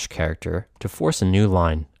backslash character to force a new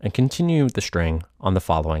line and continue the string on the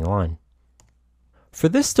following line. For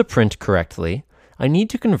this to print correctly, I need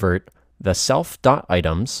to convert the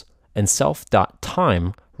self.items and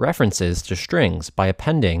self.time references to strings by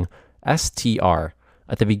appending str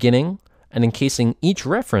at the beginning and encasing each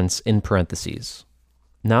reference in parentheses.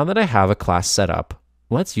 Now that I have a class set up,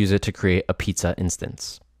 let's use it to create a pizza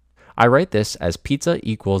instance. I write this as pizza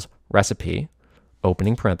equals recipe,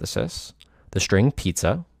 opening parenthesis, the string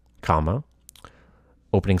pizza, comma,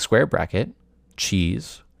 opening square bracket,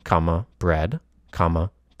 cheese, comma, bread,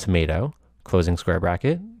 comma, tomato, closing square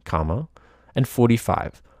bracket, comma, and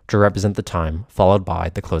 45 to represent the time, followed by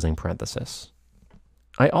the closing parenthesis.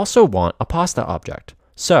 I also want a pasta object,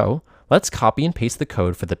 so let's copy and paste the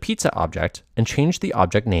code for the pizza object and change the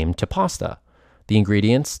object name to pasta, the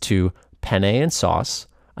ingredients to penne and sauce,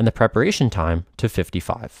 and the preparation time to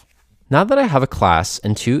 55. Now that I have a class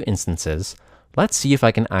and two instances, let's see if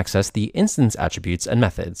I can access the instance attributes and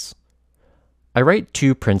methods. I write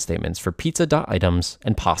two print statements for pizza.items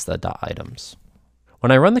and pasta.items.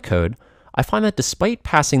 When I run the code, I find that despite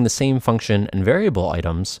passing the same function and variable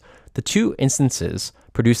items, the two instances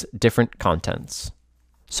produce different contents.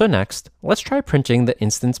 So next, let's try printing the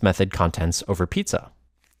instance method contents over pizza.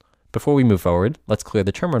 Before we move forward, let's clear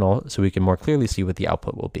the terminal so we can more clearly see what the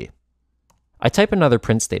output will be. I type another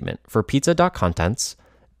print statement for pizza.contents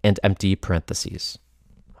and empty parentheses.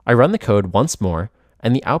 I run the code once more,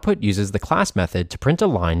 and the output uses the class method to print a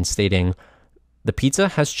line stating, the pizza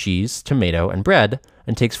has cheese, tomato, and bread,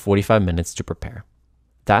 and takes 45 minutes to prepare.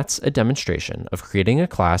 That's a demonstration of creating a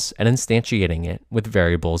class and instantiating it with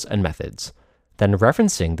variables and methods, then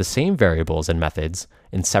referencing the same variables and methods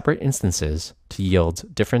in separate instances to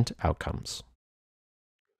yield different outcomes.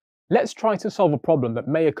 Let's try to solve a problem that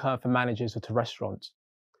may occur for managers at a restaurant.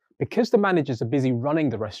 Because the managers are busy running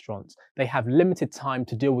the restaurant, they have limited time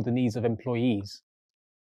to deal with the needs of employees.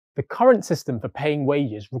 The current system for paying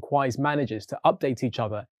wages requires managers to update each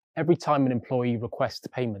other every time an employee requests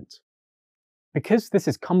payment. Because this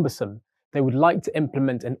is cumbersome, they would like to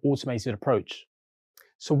implement an automated approach.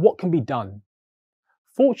 So what can be done?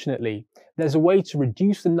 Fortunately, there's a way to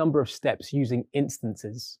reduce the number of steps using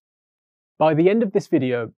instances. By the end of this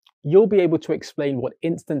video, you'll be able to explain what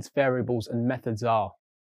instance variables and methods are.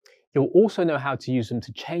 You'll also know how to use them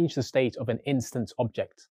to change the state of an instance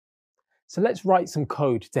object. So let's write some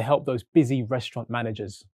code to help those busy restaurant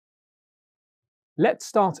managers. Let's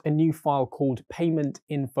start a new file called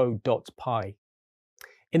paymentinfo.py.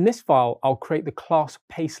 In this file, I'll create the class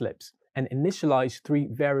payslips and initialize three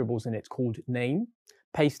variables in it called name,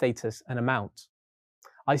 pay status, and amount.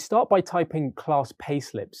 I start by typing class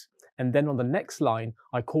payslips, and then on the next line,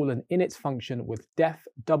 I call an init function with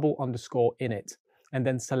def_init, and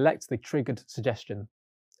then select the triggered suggestion.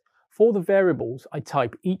 For the variables, I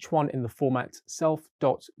type each one in the format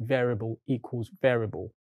self.variable equals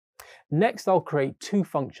variable. Next, I'll create two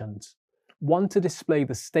functions, one to display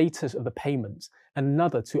the status of the payment and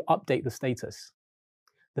another to update the status.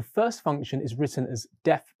 The first function is written as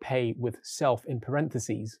defPay with self in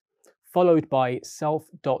parentheses, followed by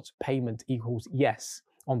self.payment equals yes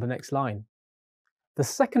on the next line. The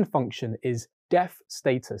second function is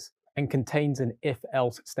defStatus and contains an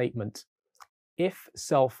if-else statement. If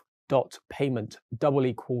self.payment double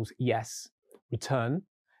equals yes, return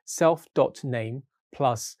self.name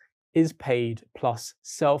plus is paid plus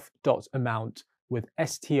self.amount with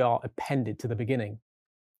str appended to the beginning.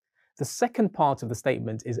 The second part of the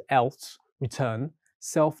statement is else, return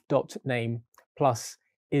self.name plus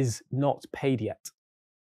is not paid yet.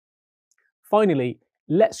 Finally,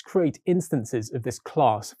 let's create instances of this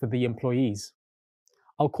class for the employees.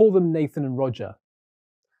 I'll call them Nathan and Roger.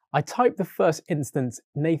 I type the first instance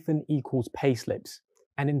Nathan equals payslips,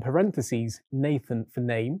 and in parentheses Nathan for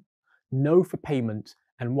name, no for payment,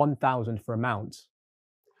 and 1000 for amount.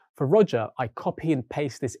 For Roger, I copy and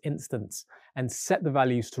paste this instance and set the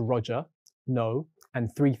values to Roger, no,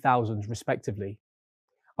 and 3000 respectively.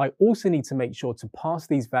 I also need to make sure to pass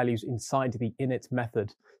these values inside the init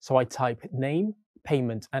method, so I type name,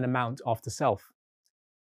 payment, and amount after self.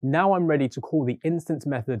 Now I'm ready to call the instance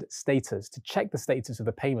method status to check the status of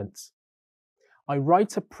the payments. I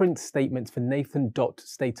write a print statement for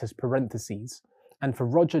Nathan.status parentheses and for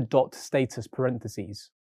Roger.status parentheses.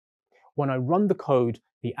 When I run the code,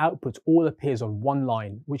 the output all appears on one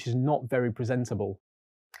line, which is not very presentable.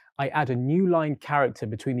 I add a new line character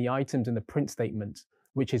between the items in the print statement,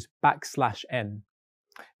 which is \n.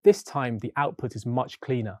 This time the output is much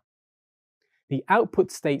cleaner. The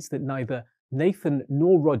output states that neither Nathan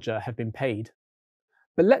nor Roger have been paid.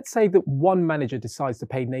 But let's say that one manager decides to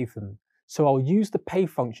pay Nathan, so I'll use the pay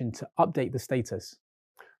function to update the status.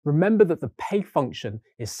 Remember that the pay function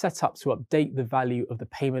is set up to update the value of the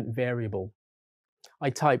payment variable. I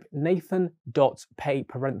type nathan.pay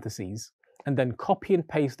parentheses and then copy and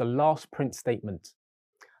paste the last print statement.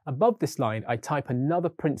 Above this line, I type another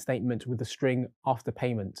print statement with the string after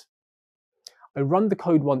payment. I run the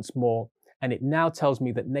code once more, and it now tells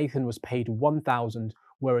me that Nathan was paid 1,000,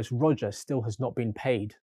 whereas Roger still has not been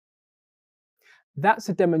paid. That's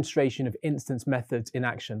a demonstration of instance methods in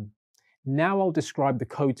action. Now I'll describe the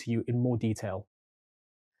code to you in more detail.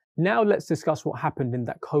 Now let's discuss what happened in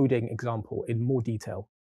that coding example in more detail.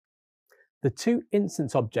 The two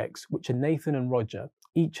instance objects, which are Nathan and Roger,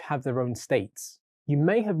 each have their own states. You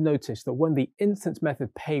may have noticed that when the instance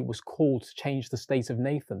method pay was called to change the state of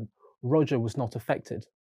Nathan, Roger was not affected.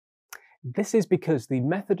 This is because the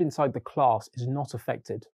method inside the class is not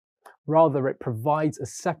affected. Rather, it provides a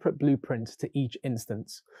separate blueprint to each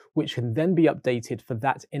instance, which can then be updated for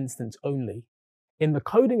that instance only. In the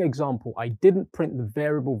coding example, I didn't print the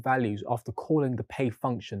variable values after calling the pay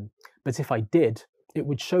function, but if I did, it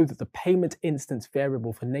would show that the payment instance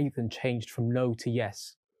variable for Nathan changed from no to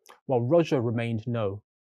yes, while Roger remained no.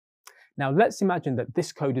 Now let's imagine that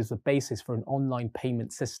this code is the basis for an online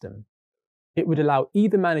payment system. It would allow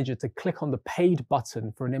either manager to click on the paid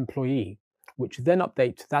button for an employee, which then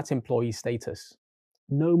updates that employee's status.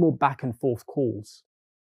 No more back and forth calls.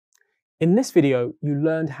 In this video, you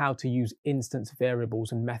learned how to use instance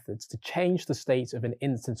variables and methods to change the state of an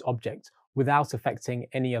instance object without affecting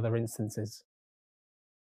any other instances.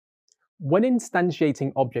 When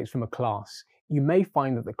instantiating objects from a class, you may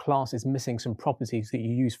find that the class is missing some properties that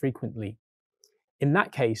you use frequently. In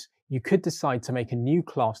that case, you could decide to make a new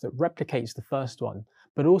class that replicates the first one,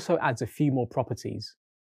 but also adds a few more properties.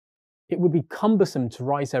 It would be cumbersome to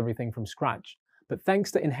write everything from scratch, but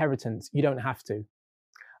thanks to inheritance, you don't have to.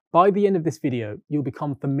 By the end of this video, you'll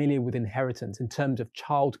become familiar with inheritance in terms of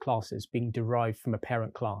child classes being derived from a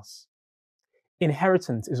parent class.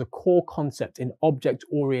 Inheritance is a core concept in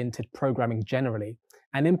object-oriented programming generally,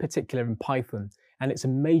 and in particular in Python, and it's a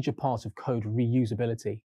major part of code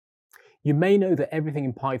reusability. You may know that everything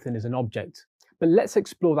in Python is an object, but let's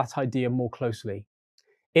explore that idea more closely.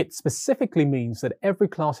 It specifically means that every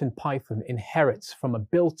class in Python inherits from a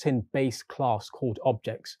built-in base class called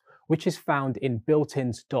objects, which is found in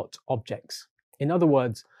built-ins.objects. In other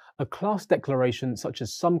words, a class declaration such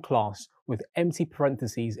as some class with empty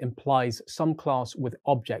parentheses implies some class with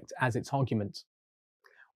object as its argument.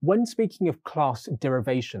 When speaking of class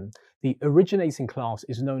derivation, the originating class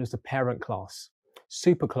is known as the parent class,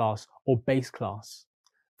 superclass, or base class.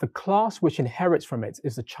 The class which inherits from it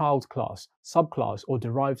is the child class, subclass, or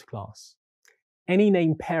derived class. Any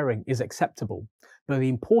name pairing is acceptable, but the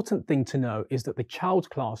important thing to know is that the child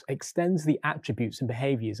class extends the attributes and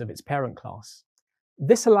behaviors of its parent class.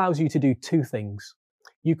 This allows you to do two things.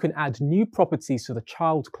 You can add new properties to the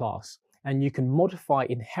child class, and you can modify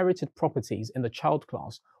inherited properties in the child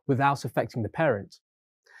class without affecting the parent.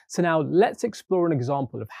 So now let's explore an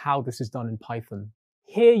example of how this is done in Python.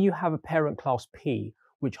 Here you have a parent class P,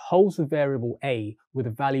 which holds the variable a with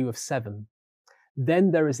a value of 7.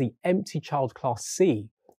 Then there is the empty child class C,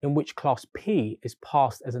 in which class P is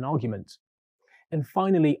passed as an argument. And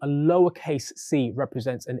finally, a lowercase c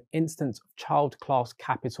represents an instance of child class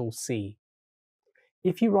capital C.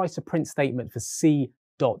 If you write a print statement for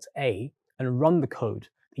c.a and run the code,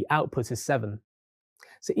 the output is 7.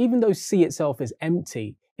 So even though C itself is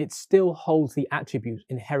empty, it still holds the attribute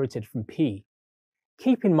inherited from P.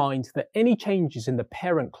 Keep in mind that any changes in the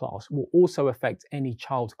parent class will also affect any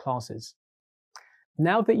child classes.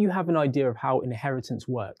 Now that you have an idea of how inheritance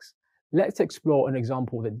works, let's explore an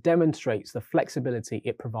example that demonstrates the flexibility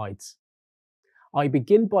it provides. I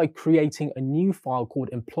begin by creating a new file called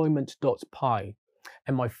employment.py,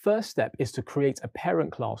 and my first step is to create a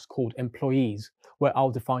parent class called employees, where I'll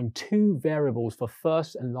define two variables for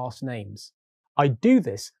first and last names. I do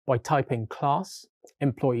this by typing class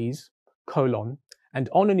employees colon and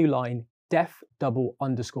on a new line def double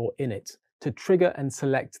underscore init to trigger and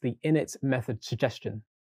select the init method suggestion.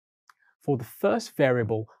 For the first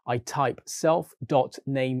variable, I type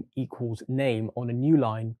self.name equals name on a new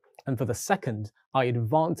line, and for the second, I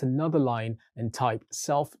advance another line and type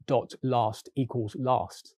self.last equals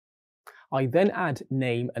last. I then add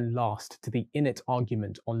name and last to the init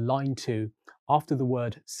argument on line 2 after the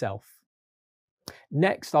word self.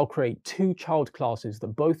 Next, I'll create two child classes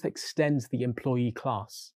that both extend the employee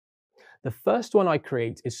class. The first one I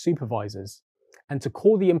create is supervisors, and to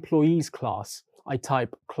call the employees class, I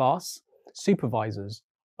type class, supervisors,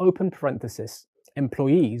 open parenthesis,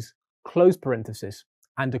 employees, close parenthesis,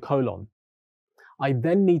 and a colon. I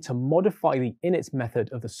then need to modify the init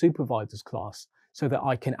method of the supervisors class so that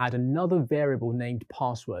I can add another variable named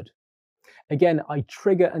password. Again, I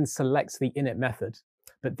trigger and select the init method,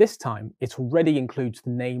 but this time it already includes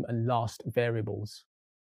the name and last variables.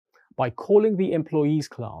 By calling the employees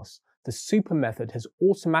class, the super method has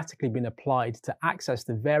automatically been applied to access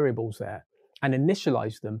the variables there and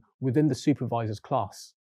initialize them within the supervisors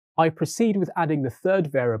class. I proceed with adding the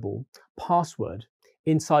third variable, password,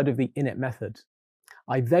 inside of the init method.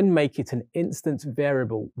 I then make it an instance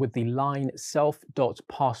variable with the line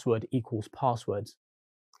self.password equals password.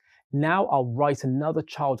 Now I'll write another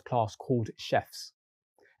child class called chefs.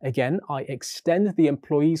 Again, I extend the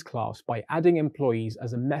employees class by adding employees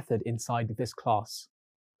as a method inside this class.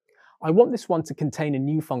 I want this one to contain a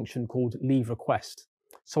new function called leave request.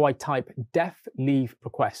 So I type def leave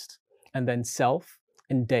request and then self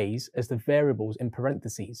and days as the variables in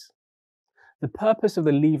parentheses. The purpose of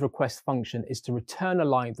the leave request function is to return a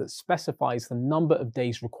line that specifies the number of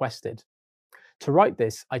days requested. To write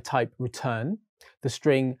this, I type return, the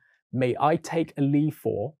string may I take a leave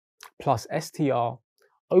for, plus str,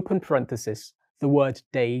 open parenthesis, the word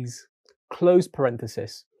days, close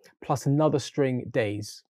parenthesis, plus another string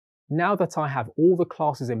days. Now that I have all the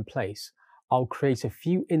classes in place, I'll create a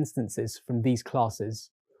few instances from these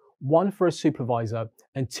classes, one for a supervisor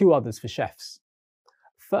and two others for chefs.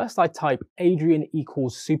 First, I type Adrian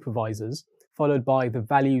equals supervisors, followed by the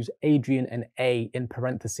values Adrian and A in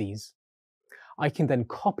parentheses. I can then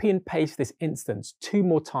copy and paste this instance 2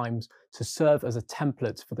 more times to serve as a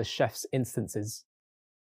template for the chef's instances.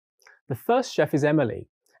 The first chef is Emily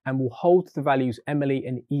and will hold the values Emily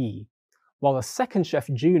and E, while the second chef,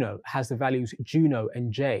 Juno, has the values Juno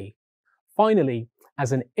and J. Finally,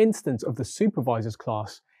 as an instance of the supervisors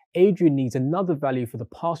class, Adrian needs another value for the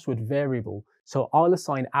password variable, so I'll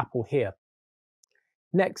assign Apple here.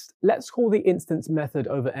 Next, let's call the instance method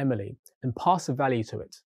over Emily and pass a value to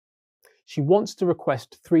it. She wants to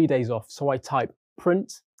request 3 days off, so I type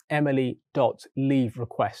print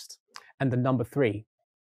emily.leave_request and the number 3.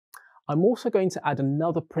 I'm also going to add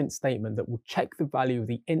another print statement that will check the value of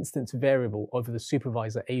the instance variable over the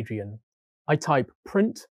supervisor Adrian. I type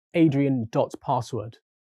print adrian.password.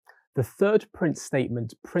 The third print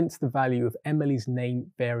statement prints the value of Emily's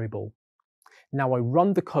name variable. Now I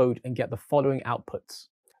run the code and get the following outputs.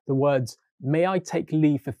 The words, may I take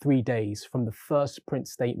leave for 3 days from the first print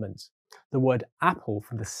statement, the word apple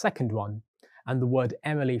from the second one, and the word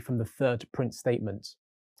Emily from the third print statement.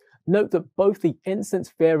 Note that both the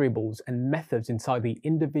instance variables and methods inside the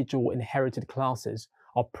individual inherited classes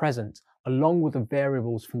are present along with the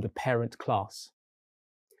variables from the parent class.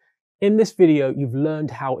 In this video, you've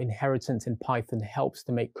learned how inheritance in Python helps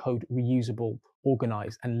to make code reusable,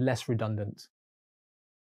 organized, and less redundant.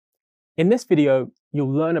 In this video,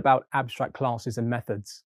 you'll learn about abstract classes and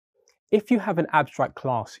methods. If you have an abstract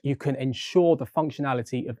class, you can ensure the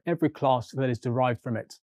functionality of every class that is derived from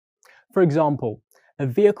it. For example, a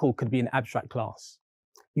vehicle could be an abstract class.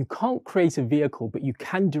 You can't create a vehicle, but you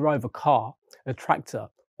can derive a car, a tractor,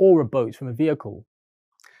 or a boat from a vehicle.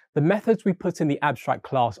 The methods we put in the abstract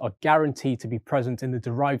class are guaranteed to be present in the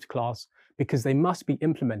derived class because they must be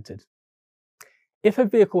implemented. If a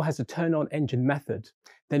vehicle has a turn-on engine method,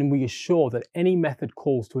 then we assure that any method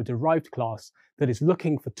calls to a derived class that is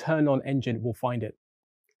looking for turn-on engine will find it.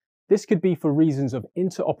 This could be for reasons of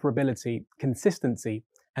interoperability, consistency,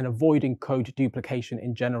 and avoiding code duplication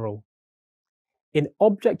in general. In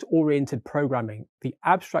object-oriented programming, the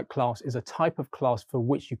abstract class is a type of class for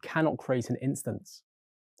which you cannot create an instance.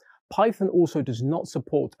 Python also does not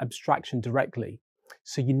support abstraction directly,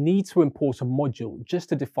 so you need to import a module just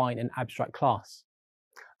to define an abstract class.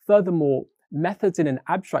 Furthermore, methods in an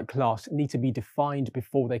abstract class need to be defined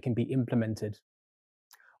before they can be implemented.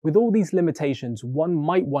 With all these limitations, one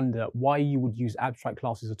might wonder why you would use abstract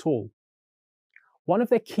classes at all. One of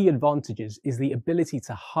their key advantages is the ability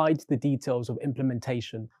to hide the details of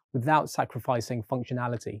implementation without sacrificing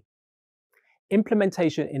functionality.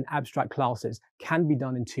 Implementation in abstract classes can be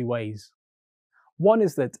done in 2 ways. One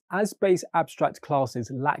is that as base abstract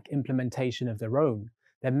classes lack implementation of their own,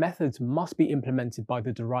 their methods must be implemented by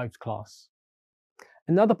the derived class.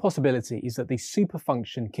 Another possibility is that the super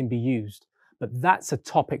function can be used, but that's a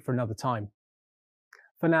topic for another time.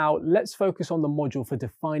 For now, let's focus on the module for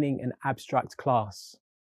defining an abstract class.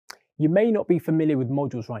 You may not be familiar with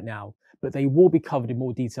modules right now, but they will be covered in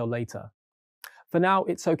more detail later. For now,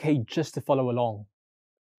 it's okay just to follow along.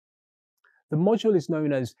 The module is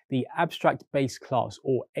known as the Abstract Base Class,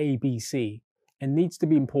 or ABC, and needs to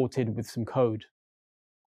be imported with some code.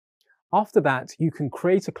 After that, you can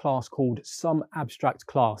create a class called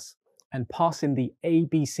SomeAbstractClass and pass in the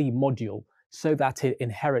ABC module so that it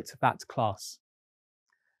inherits that class.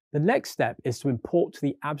 The next step is to import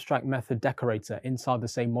the abstract method decorator inside the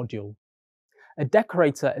same module. A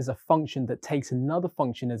decorator is a function that takes another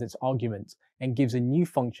function as its argument and gives a new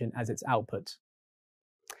function as its output.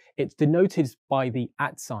 It's denoted by the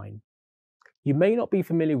 @ sign. You may not be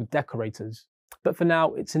familiar with decorators, but for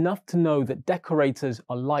now it's enough to know that decorators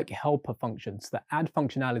are like helper functions that add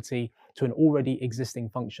functionality to an already existing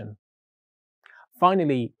function.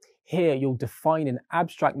 Finally, here you'll define an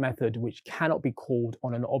abstract method which cannot be called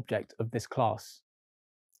on an object of this class.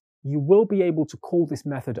 You will be able to call this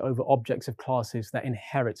method over objects of classes that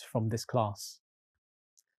inherit from this class.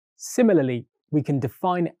 Similarly, we can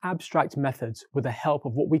define abstract methods with the help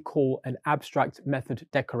of what we call an abstract method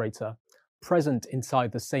decorator, present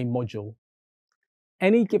inside the same module.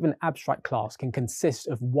 Any given abstract class can consist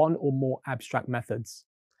of one or more abstract methods.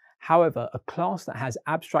 However, a class that has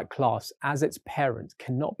abstract class as its parent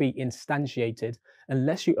cannot be instantiated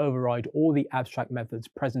unless you override all the abstract methods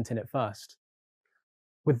present in it first.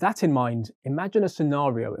 With that in mind, imagine a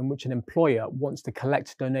scenario in which an employer wants to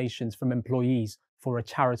collect donations from employees for a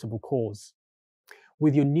charitable cause.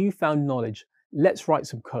 With your newfound knowledge, let's write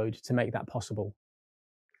some code to make that possible.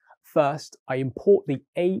 First, I import the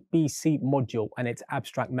ABC module and its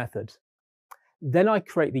abstract method. Then I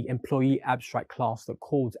create the employee abstract class that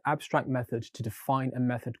calls abstract method to define a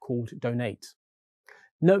method called donate.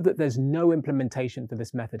 Note that there's no implementation for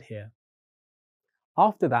this method here.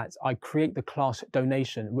 After that, I create the class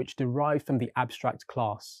donation, which derives from the abstract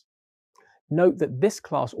class. Note that this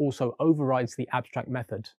class also overrides the abstract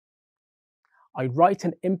method. I write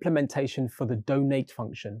an implementation for the donate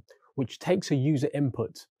function, which takes a user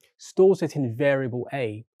input, stores it in variable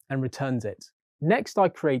A, and returns it. Next, I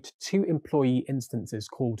create two employee instances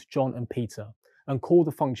called John and Peter, and call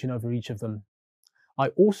the function over each of them. I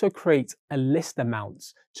also create a list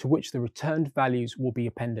amounts to which the returned values will be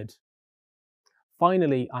appended.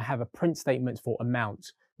 Finally, I have a print statement for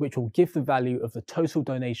amount, which will give the value of the total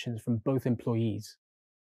donations from both employees.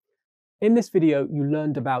 In this video, you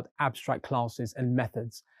learned about abstract classes and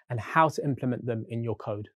methods and how to implement them in your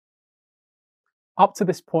code. Up to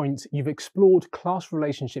this point, you've explored class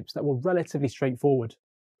relationships that were relatively straightforward.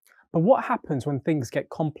 But what happens when things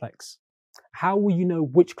get complex? How will you know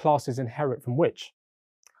which classes inherit from which?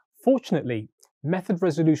 Fortunately, Method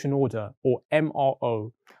Resolution Order, or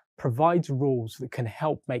MRO, provides rules that can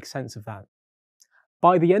help make sense of that.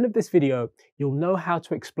 By the end of this video, you'll know how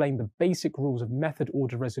to explain the basic rules of method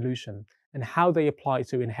order resolution and how they apply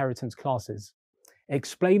to inheritance classes.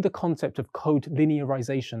 Explain the concept of code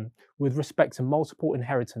linearization with respect to multiple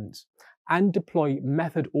inheritance, and deploy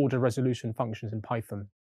method order resolution functions in Python.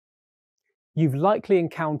 You've likely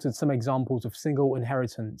encountered some examples of single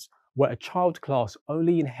inheritance, where a child class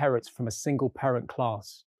only inherits from a single parent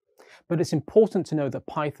class. But it's important to know that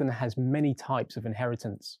Python has many types of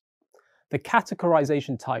inheritance. The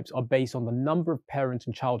categorization types are based on the number of parent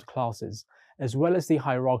and child classes, as well as the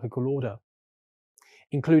hierarchical order.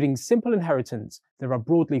 Including simple inheritance, there are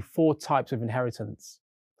broadly 4 types of inheritance.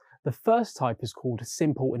 The first type is called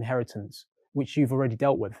simple inheritance, which you've already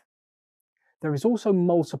dealt with. There is also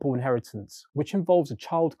multiple inheritance, which involves a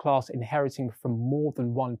child class inheriting from more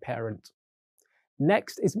than one parent.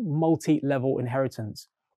 Next is multi-level inheritance,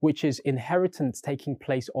 which is inheritance taking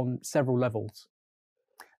place on several levels.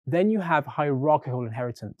 Then you have hierarchical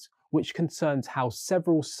inheritance, which concerns how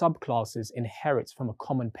several subclasses inherit from a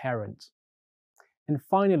common parent. And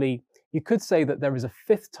finally, you could say that there is a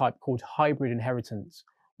 5th type called hybrid inheritance,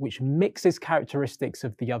 which mixes characteristics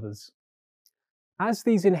of the others. As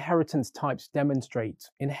these inheritance types demonstrate,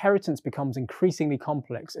 inheritance becomes increasingly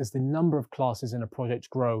complex as the number of classes in a project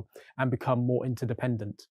grow and become more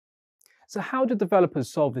interdependent. So how do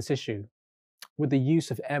developers solve this issue? With the use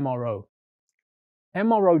of MRO.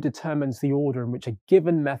 MRO determines the order in which a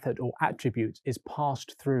given method or attribute is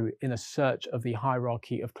passed through in a search of the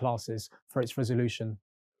hierarchy of classes for its resolution,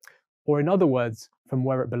 or in other words, from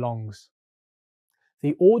where it belongs.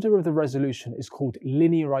 The order of the resolution is called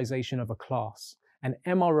linearization of a class, and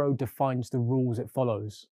MRO defines the rules it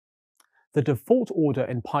follows. The default order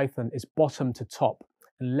in Python is bottom to top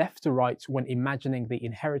and left to right when imagining the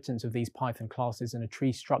inheritance of these Python classes in a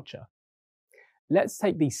tree structure. Let's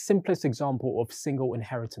take the simplest example of single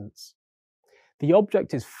inheritance. The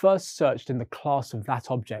object is first searched in the class of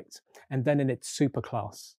that object, and then in its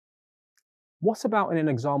superclass. What about in an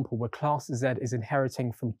example where class Z is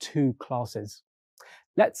inheriting from two classes?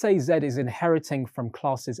 Let's say Z is inheriting from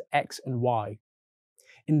classes X and Y.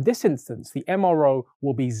 In this instance, the MRO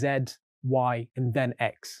will be Z, Y, and then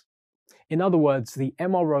X. In other words, the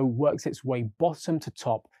MRO works its way bottom to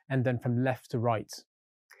top and then from left to right.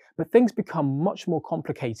 But things become much more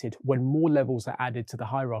complicated when more levels are added to the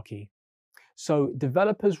hierarchy. So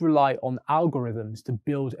developers rely on algorithms to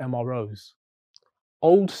build MROs.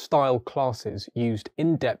 Old-style classes used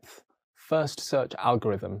in-depth first search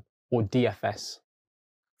algorithm, or DFS.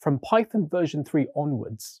 From Python version 3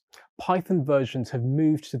 onwards, Python versions have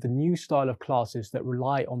moved to the new style of classes that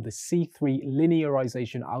rely on the C3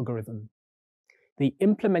 linearization algorithm. The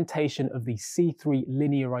implementation of the C3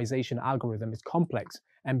 linearization algorithm is complex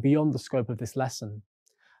and beyond the scope of this lesson.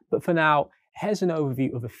 But for now, here's an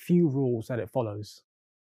overview of a few rules that it follows.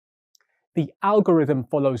 The algorithm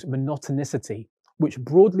follows monotonicity, which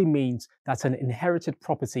broadly means that an inherited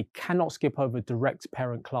property cannot skip over direct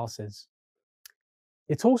parent classes.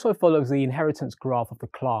 It also follows the inheritance graph of the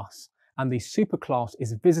class, and the superclass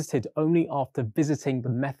is visited only after visiting the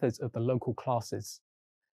methods of the local classes.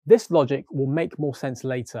 This logic will make more sense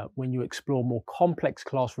later when you explore more complex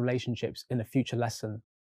class relationships in a future lesson.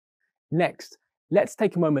 Next, let's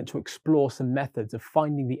take a moment to explore some methods of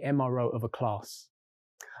finding the MRO of a class.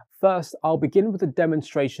 First, I'll begin with a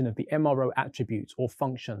demonstration of the MRO attribute or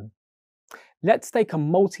function. Let's take a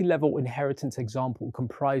multi-level inheritance example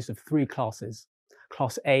comprised of three classes: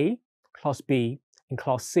 Class A, Class B, and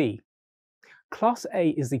Class C. Class A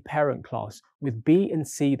is the parent class, with B and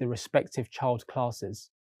C the respective child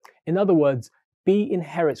classes. In other words, B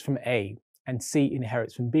inherits from A, and C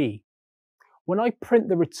inherits from B. When I print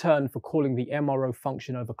the return for calling the MRO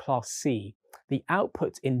function over Class C, the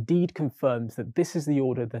output indeed confirms that this is the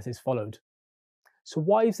order that is followed. So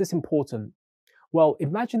why is this important? Well,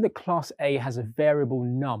 imagine that Class A has a variable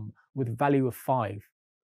num with value of 5.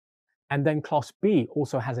 And then Class B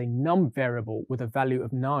also has a num variable with a value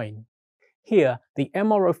of 9. Here, the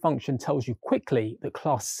MRO function tells you quickly that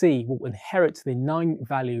Class C will inherit the 9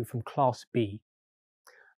 value from Class B.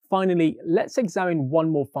 Finally, let's examine one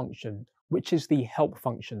more function, which is the help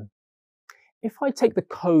function. If I take the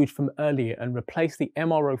code from earlier and replace the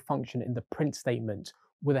MRO function in the print statement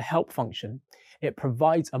with a help function, it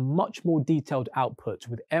provides a much more detailed output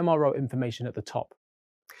with MRO information at the top.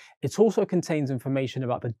 It also contains information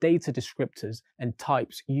about the data descriptors and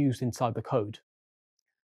types used inside the code.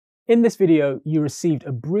 In this video, you received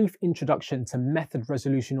a brief introduction to method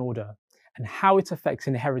resolution order and how it affects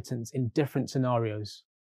inheritance in different scenarios.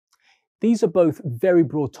 These are both very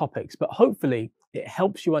broad topics, but hopefully it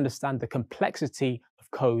helps you understand the complexity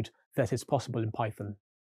of code that is possible in Python.